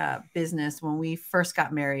first business when we first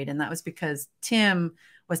got married. And that was because Tim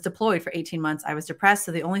was deployed for 18 months. I was depressed.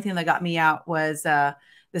 So the only thing that got me out was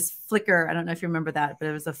this Flickr. I don't know if you remember that, but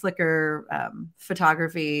it was a Flickr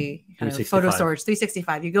photography kind of photo storage,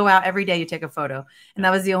 365. You go out every day, you take a photo. And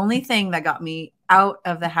that was the only thing that got me out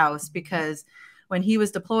of the house, because when he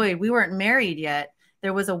was deployed, we weren't married yet.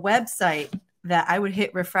 There was a website that I would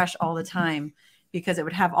hit refresh all the time because it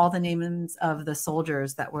would have all the names of the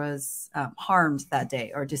soldiers that was harmed that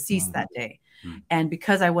day or deceased that day. And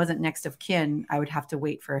because I wasn't next of kin, I would have to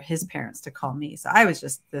wait for his parents to call me. So I was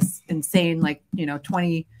just this insane, like,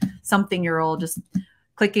 20-something-year-old just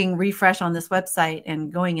clicking refresh on this website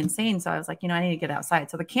and going insane. So I was like, I need to get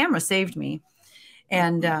outside. So the camera saved me.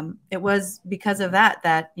 And it was because of that,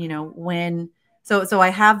 so I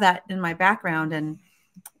have that in my background. And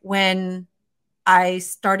when I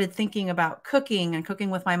started thinking about cooking and cooking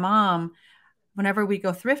with my mom, whenever we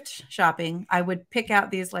go thrift shopping, I would pick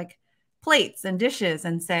out these like plates and dishes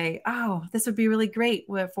and say, oh, this would be really great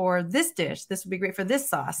for this dish. This would be great for this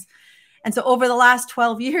sauce. And so over the last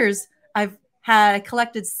 12 years, I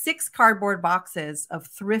collected 6 cardboard boxes of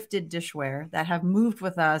thrifted dishware that have moved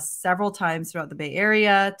with us several times throughout the Bay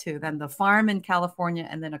Area to then the farm in California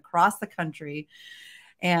and then across the country.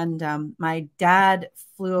 And my dad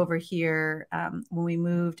flew over here when we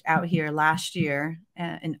moved out here last year,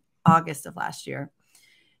 in August of last year.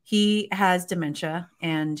 He has dementia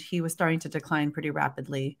and he was starting to decline pretty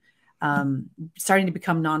rapidly, starting to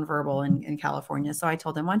become nonverbal in California. So I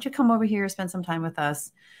told him, why don't you come over here, spend some time with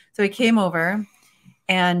us? So he came over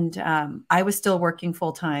and I was still working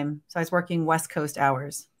full time. So I was working West Coast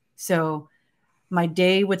hours. So my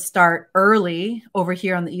day would start early over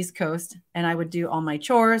here on the East Coast, and I would do all my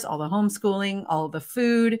chores, all the homeschooling, all the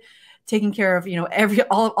food, taking care of,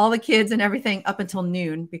 all the kids and everything up until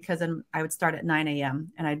noon, because then I would start at 9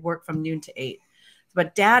 a.m. and I'd work from noon to 8.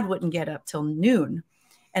 But Dad wouldn't get up till noon.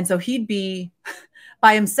 And so he'd be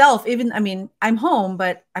by himself. I'm home,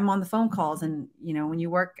 but I'm on the phone calls. And, when you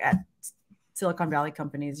work at Silicon Valley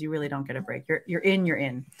companies, you really don't get a break. You're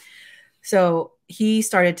in. So he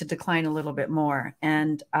started to decline a little bit more.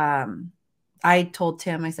 And I told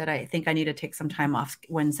Tim, I said, I think I need to take some time off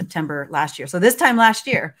when September last year. So this time last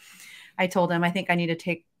year, I told him, I think I need to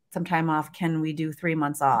take some time off. Can we do 3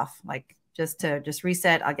 months off? Like just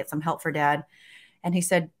reset. I'll get some help for Dad. And he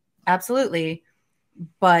said, absolutely.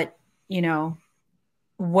 But,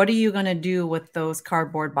 what are you going to do with those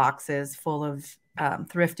cardboard boxes full of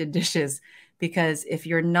thrifted dishes? Because if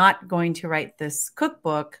you're not going to write this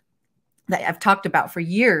cookbook that I've talked about for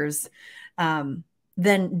years, then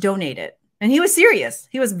donate it. And he was serious.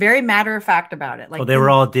 He was very matter of fact about it. They were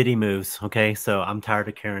all Diddy moves. Okay. So I'm tired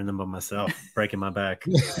of carrying them by myself, breaking my back.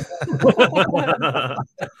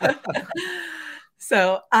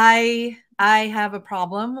 So I have a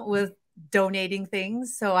problem with donating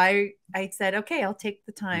things. So I said, okay, I'll take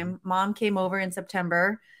the time. Mom came over in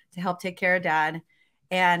September to help take care of Dad.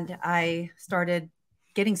 And I started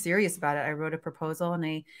getting serious about it. I wrote a proposal and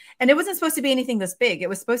it wasn't supposed to be anything this big. It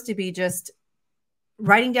was supposed to be just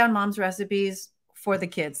writing down Mom's recipes for the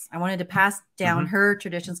kids. I wanted to pass down her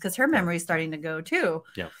traditions because her memory is starting to go too.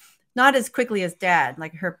 Yeah. Not as quickly as Dad,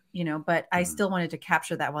 like her, but I still wanted to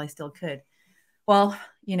capture that while I still could. Well,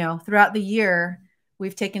 throughout the year,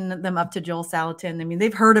 we've taken them up to Joel Salatin.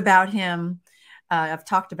 They've heard about him. I've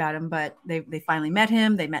talked about him, but they finally met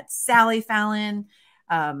him. They met Sally Fallon.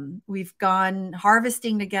 We've gone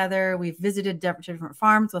harvesting together. We've visited different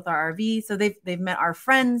farms with our RV. So they've met our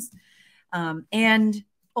friends. And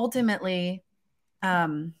ultimately,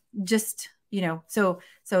 so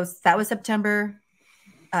that was September.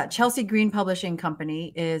 Chelsea Green Publishing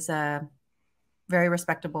Company is a very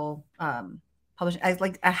respectable publishing.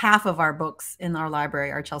 Like a half of our books in our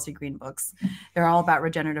library are Chelsea Green books. They're all about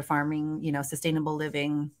regenerative farming, sustainable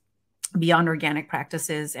living, beyond organic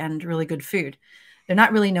practices, and really good food. They're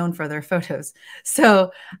not really known for their photos.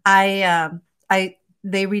 So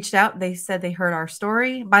they reached out. They said they heard our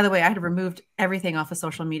story. By the way, I had removed everything off of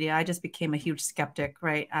social media. I just became a huge skeptic,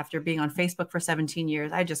 right? After being on Facebook for 17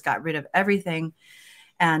 years, I just got rid of everything.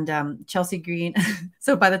 And Chelsea Green.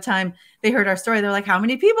 So by the time they heard our story, they're like, how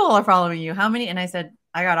many people are following you? How many? And I said,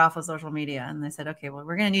 I got off of social media. And they said, okay, well,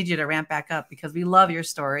 we're going to need you to ramp back up because we love your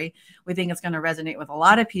story. We think it's going to resonate with a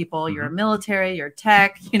lot of people. You're military, you're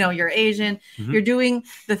tech, you're Asian. You're doing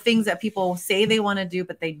the things that people say they want to do,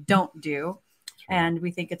 but they don't do. And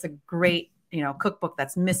we think it's a great, cookbook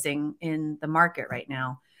that's missing in the market right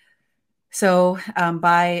now. So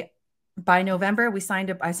by November, I signed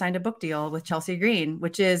a book deal with Chelsea Green,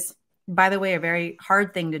 which is, by the way, a very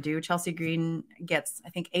hard thing to do. Chelsea Green gets, I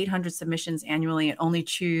think, 800 submissions annually. It only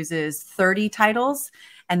chooses 30 titles.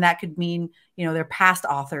 And that could mean, they're past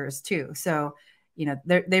authors too. So,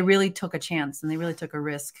 they really took a chance and they really took a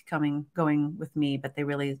risk going with me, but they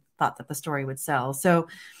really thought that the story would sell. So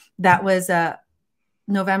that was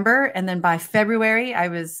November. And then by February, I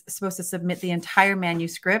was supposed to submit the entire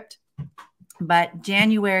manuscript. But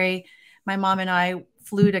January, my mom and I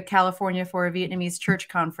flew to California for a Vietnamese church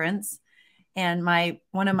conference. And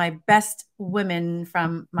one of my best women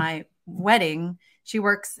from my wedding, she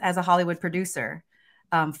works as a Hollywood producer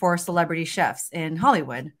for celebrity chefs in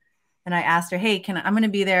Hollywood. And I asked her, hey, I'm going to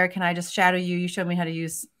be there. Can I just shadow you? You showed me how to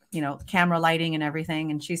use, camera lighting and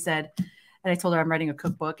everything. And she said, and I told her I'm writing a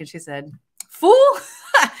cookbook. And she said, fool,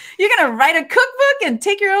 you're going to write a cookbook and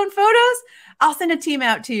take your own photos? I'll send a team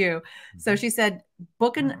out to you. So she said,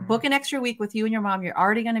 book an extra week with you and your mom. You're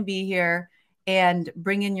already going to be here, and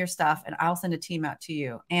bring in your stuff and I'll send a team out to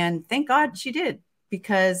you. And thank God she did,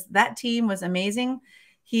 because that team was amazing.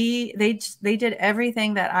 They did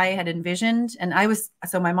everything that I had envisioned. And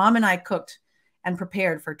so my mom and I cooked and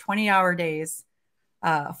prepared for 20-hour days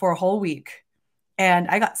for a whole week. And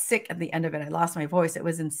I got sick at the end of it. I lost my voice. It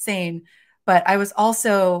was insane. But I was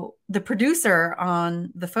also the producer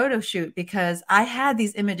on the photo shoot, because I had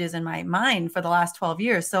these images in my mind for the last 12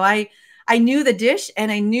 years. So I knew the dish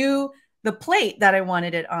and I knew the plate that I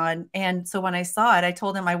wanted it on. And so when I saw it, I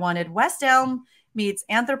told him I wanted West Elm meets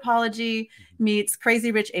Anthropology meets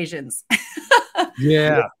Crazy Rich Asians.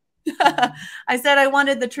 Yeah. I said I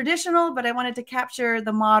wanted the traditional, but I wanted to capture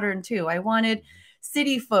the modern too. I wanted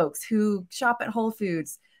city folks who shop at Whole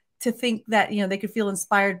Foods to think that, they could feel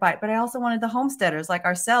inspired by it. But I also wanted the homesteaders like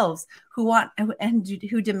ourselves who want and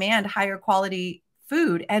who demand higher quality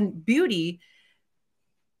food and beauty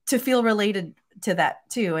to feel related to that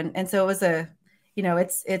too. And so it was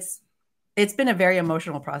it's been a very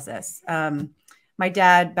emotional process. My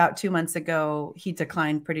dad, about 2 months ago, he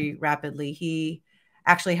declined pretty rapidly. He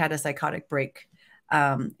actually had a psychotic break.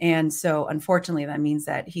 And so unfortunately, that means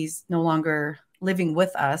that he's no longer living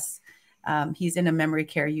with us. He's in a memory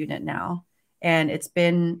care unit now. And it's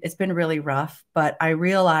been really rough. But I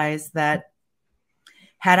realized that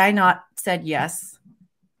had I not said yes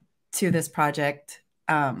to this project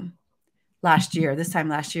this time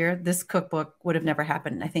last year, this cookbook would have never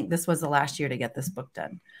happened. I think this was the last year to get this book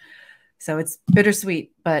done. So it's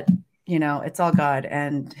bittersweet, but it's all God,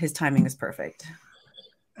 and his timing is perfect.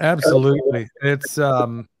 Absolutely. It's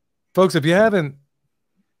folks, if you haven't,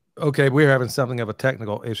 okay, we're having something of a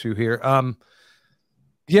technical issue here.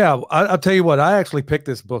 Yeah, I'll tell you what, I actually picked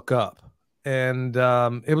this book up, and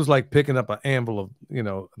it was like picking up an anvil of,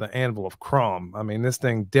 the anvil of Crom. I mean, this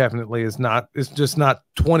thing definitely it's just not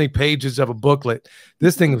 20 pages of a booklet.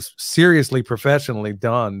 This thing is seriously professionally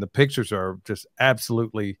done. The pictures are just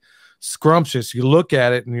absolutely scrumptious. You look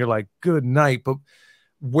at it and you're like, good night. But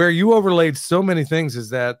where you overlaid so many things is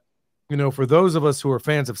that, for those of us who are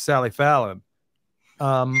fans of Sally Fallon,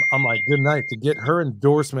 I'm like, good night, to get her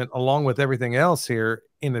endorsement along with everything else here,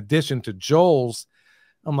 in addition to Joel's.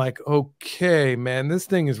 I'm like, okay, man, this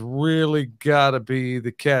thing has really got to be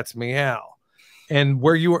the cat's meow. And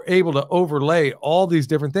where you were able to overlay all these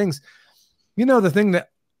different things, the thing that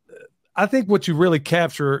I think what you really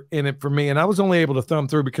capture in it for me, and I was only able to thumb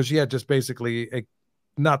through because she had just basically it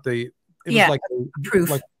was like a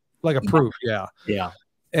proof, like a proof. Yeah. Yeah.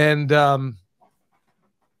 And,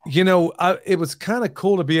 it was kind of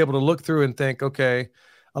cool to be able to look through and think, okay,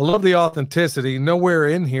 I love the authenticity. Nowhere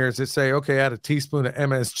in here does it say, okay, add a teaspoon of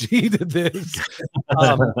MSG to this.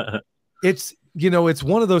 It's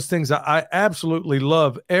one of those things I absolutely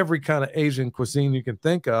love. Every kind of Asian cuisine you can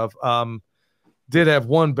think of. Did have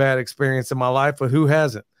one bad experience in my life, but who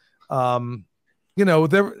hasn't? But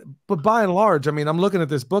by and large, I mean, I'm looking at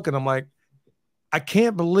this book and I'm like, I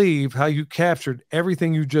can't believe how you captured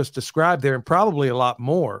everything you just described there, and probably a lot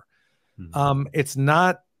more. It's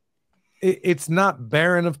not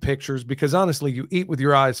barren of pictures, because honestly, you eat with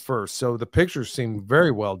your eyes first. So the pictures seem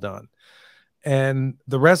very well done. And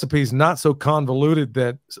the recipe's not so convoluted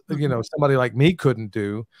that, somebody like me couldn't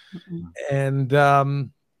do. And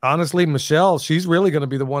honestly, Michelle, she's really going to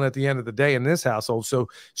be the one at the end of the day in this household. So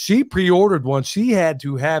she pre-ordered one. She had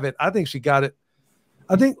to have it. I think she got it.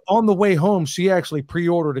 I think on the way home, she actually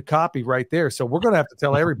pre-ordered a copy right there. So we're going to have to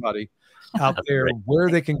tell everybody out there where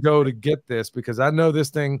they can go to get this, because I know this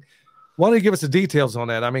thing. Why don't you give us the details on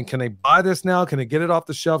that? I mean, can they buy this now? Can they get it off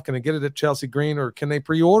the shelf? Can they get it at Chelsea Green, or can they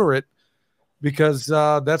pre-order it? Because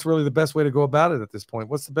that's really the best way to go about it at this point.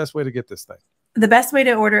 What's the best way to get this thing? The best way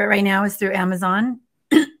to order it right now is through Amazon.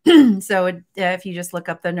 So if you just look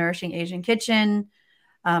up the Nourishing Asian Kitchen,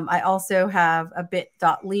 I also have a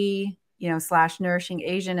bit.ly, /Nourishing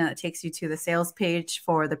Asian, and it takes you to the sales page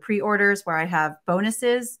for the pre-orders, where I have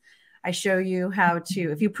bonuses. I show you how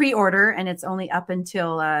to, if you pre-order, and it's only up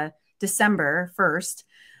until December 1st,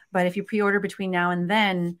 but if you pre-order between now and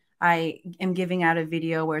then, I am giving out a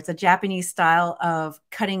video where it's a Japanese style of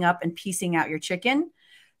cutting up and piecing out your chicken.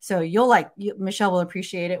 So Michelle will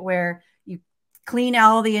appreciate it, where you clean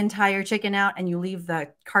all the entire chicken out and you leave the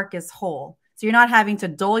carcass whole. So you're not having to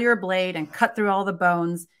dull your blade and cut through all the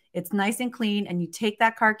bones. It's nice and clean. And you take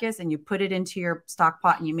that carcass and you put it into your stock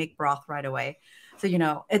pot and you make broth right away. So, you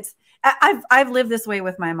know, I've lived this way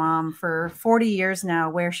with my mom for 40 years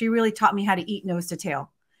now, where she really taught me how to eat nose to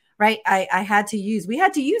tail, right? We had to use it.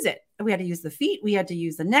 We had to use the feet. We had to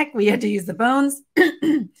use the neck. We had to use the bones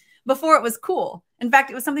before it was cool. In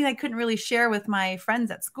fact, it was something I couldn't really share with my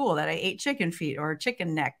friends at school, that I ate chicken feet or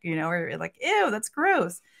chicken neck, you know, or like, ew, that's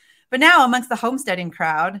gross. But now amongst the homesteading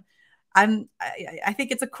crowd, I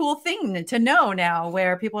think it's a cool thing to know now,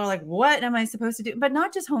 where people are like, what am I supposed to do? But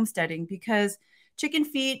not just homesteading, because chicken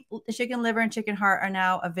feet, chicken liver, and chicken heart are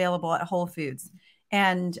now available at Whole Foods.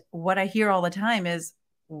 And what I hear all the time is,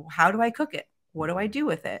 how do I cook it? What do I do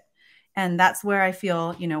with it? And that's where I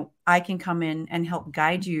feel, you know, I can come in and help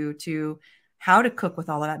guide you to how to cook with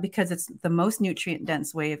all of that, because it's the most nutrient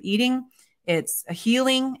dense way of eating. It's a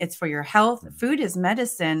healing. It's for your health. Food is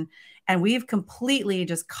medicine. And we've completely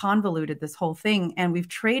just convoluted this whole thing. And we've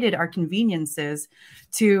traded our conveniences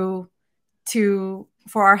for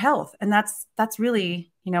our health. And that's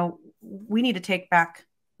really, you know, we need to take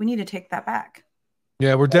that back.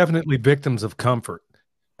 Yeah, we're definitely victims of comfort.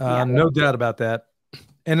 No doubt about that.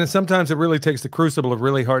 And then sometimes it really takes the crucible of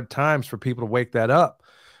really hard times for people to wake that up,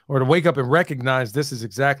 or to wake up and recognize this is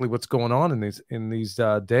exactly what's going on in these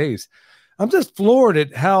days. I'm just floored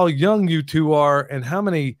at how young you two are, and how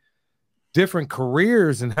many different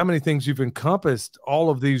careers and how many things you've encompassed all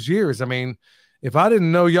of these years. I mean, if I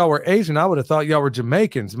didn't know y'all were Asian, I would have thought y'all were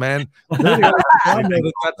Jamaicans, man. I know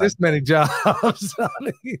they got this many jobs.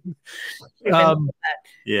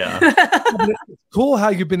 Yeah. It's cool how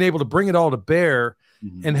you've been able to bring it all to bear,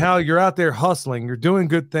 and how you're out there hustling. You're doing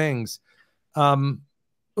good things.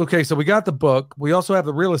 Okay, so we got the book. We also have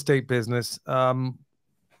the real estate business.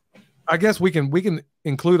 I guess we can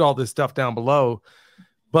include all this stuff down below.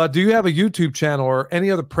 But do you have a YouTube channel or any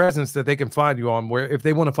other presence that they can find you on, where if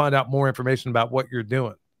they want to find out more information about what you're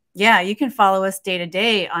doing? Yeah, you can follow us day to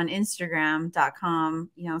day on Instagram.com,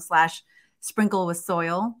 /sprinkle with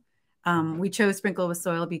soil. We chose sprinkle with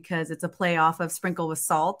soil because it's a play off of sprinkle with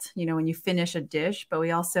salt, you know, when you finish a dish. But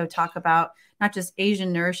we also talk about not just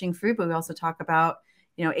Asian nourishing food, but we also talk about,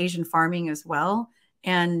 you know, Asian farming as well,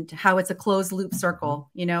 and how it's a closed loop circle,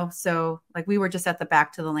 you know. So like, we were just at the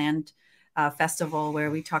Back to the Land festival, where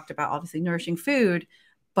we talked about obviously nourishing food,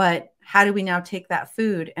 but how do we now take that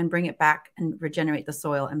food and bring it back and regenerate the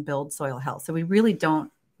soil and build soil health, so we really don't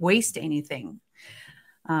waste anything.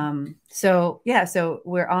 So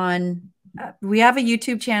we're on, we have a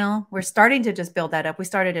YouTube channel. We're starting to just build that up. We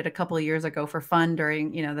started it a couple of years ago for fun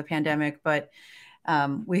during, you know, the pandemic, but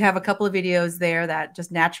we have a couple of videos there that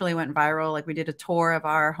just naturally went viral. Like, we did a tour of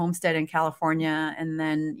our homestead in California, and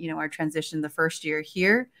then, you know, our transition the first year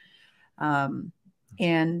here.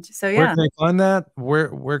 And so, yeah. Where can they find that?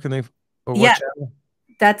 Where can they, or what channel?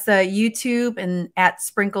 That's YouTube, and at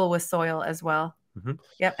Sprinkle with Soil as well.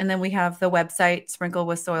 Yep. And then we have the website,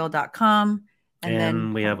 sprinklewithsoil.com. And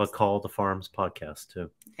then we have a Call to Farms podcast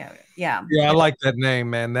too. Yeah. I like that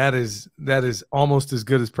name, man. That is almost as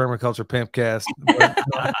good as Permaculture Pimpcast.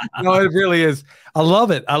 No, it really is. I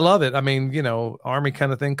love it. I mean, you know, Army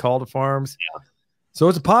kind of thing, Call to Farms. Yeah. So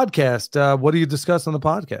it's a podcast. What do you discuss on the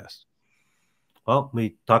podcast? Well,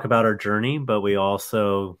 we talk about our journey, but we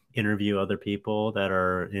also interview other people that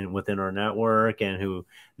are within our network, and who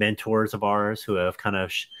mentors of ours who have kind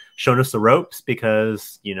of shown us the ropes,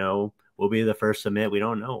 because, you know, we'll be the first to admit we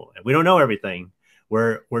don't know everything.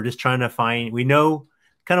 We're just trying to find, we know,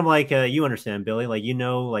 kind of like you understand, Billy, like, you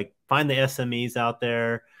know, like, find the SMEs out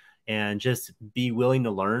there and just be willing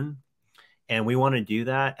to learn. And we want to do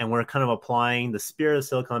that. And we're kind of applying the spirit of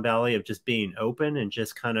Silicon Valley of just being open and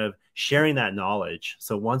just kind of sharing that knowledge.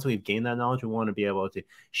 So once we've gained that knowledge, we want to be able to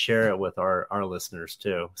share it with our listeners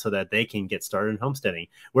too, so that they can get started in homesteading.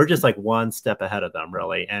 We're just like one step ahead of them,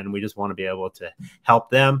 really. And we just want to be able to help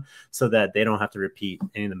them so that they don't have to repeat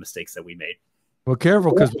any of the mistakes that we made. Well,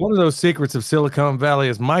 careful, because one of those secrets of Silicon Valley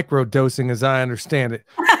is micro dosing, as I understand it.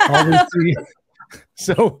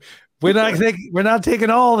 So we're not taking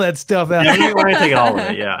all that stuff out. We're not taking all of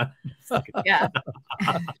it. Yeah. Yeah.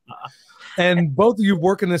 And both of you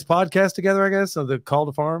work in this podcast together, I guess, of the Call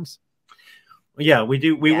to Farms. Yeah, we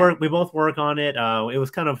do. We both work on it. It was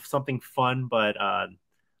kind of something fun, but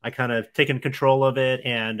I kind of taken control of it,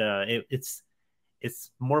 and it's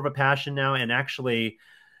more of a passion now. And actually,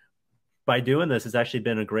 by doing this, it's actually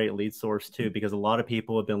been a great lead source too, because a lot of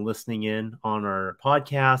people have been listening in on our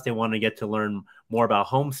podcast. They want to get to learn more about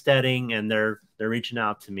homesteading, and they're reaching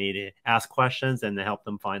out to me to ask questions and to help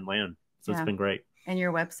them find land. So it's been great. And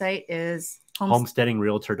your website is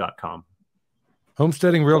homesteadingrealtor.com.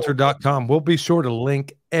 Homesteadingrealtor.com. We'll be sure to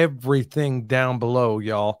link everything down below,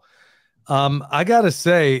 y'all. I gotta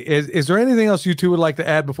say, is there anything else you two would like to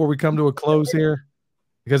add before we come to a close here?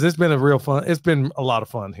 Because it's been a lot of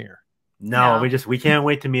fun here. No, we can't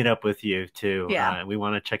wait to meet up with you too. Yeah. We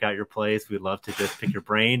want to check out your place. We'd love to just pick your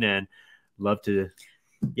brain and love to,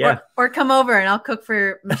 or come over and I'll cook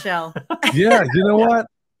for Michelle. Yeah, you know what?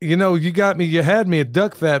 You got me. You had me at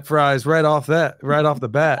duck fat fries right off the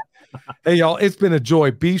bat. Hey, y'all, it's been a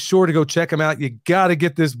joy. Be sure to go check them out. You got to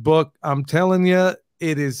get this book. I'm telling you,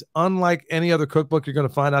 it is unlike any other cookbook you're going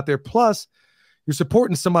to find out there. Plus, you're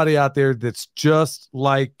supporting somebody out there that's just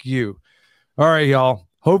like you. All right, y'all.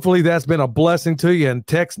 Hopefully that's been a blessing to you. And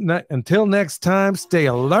until next time, stay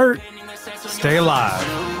alert, stay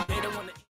alive.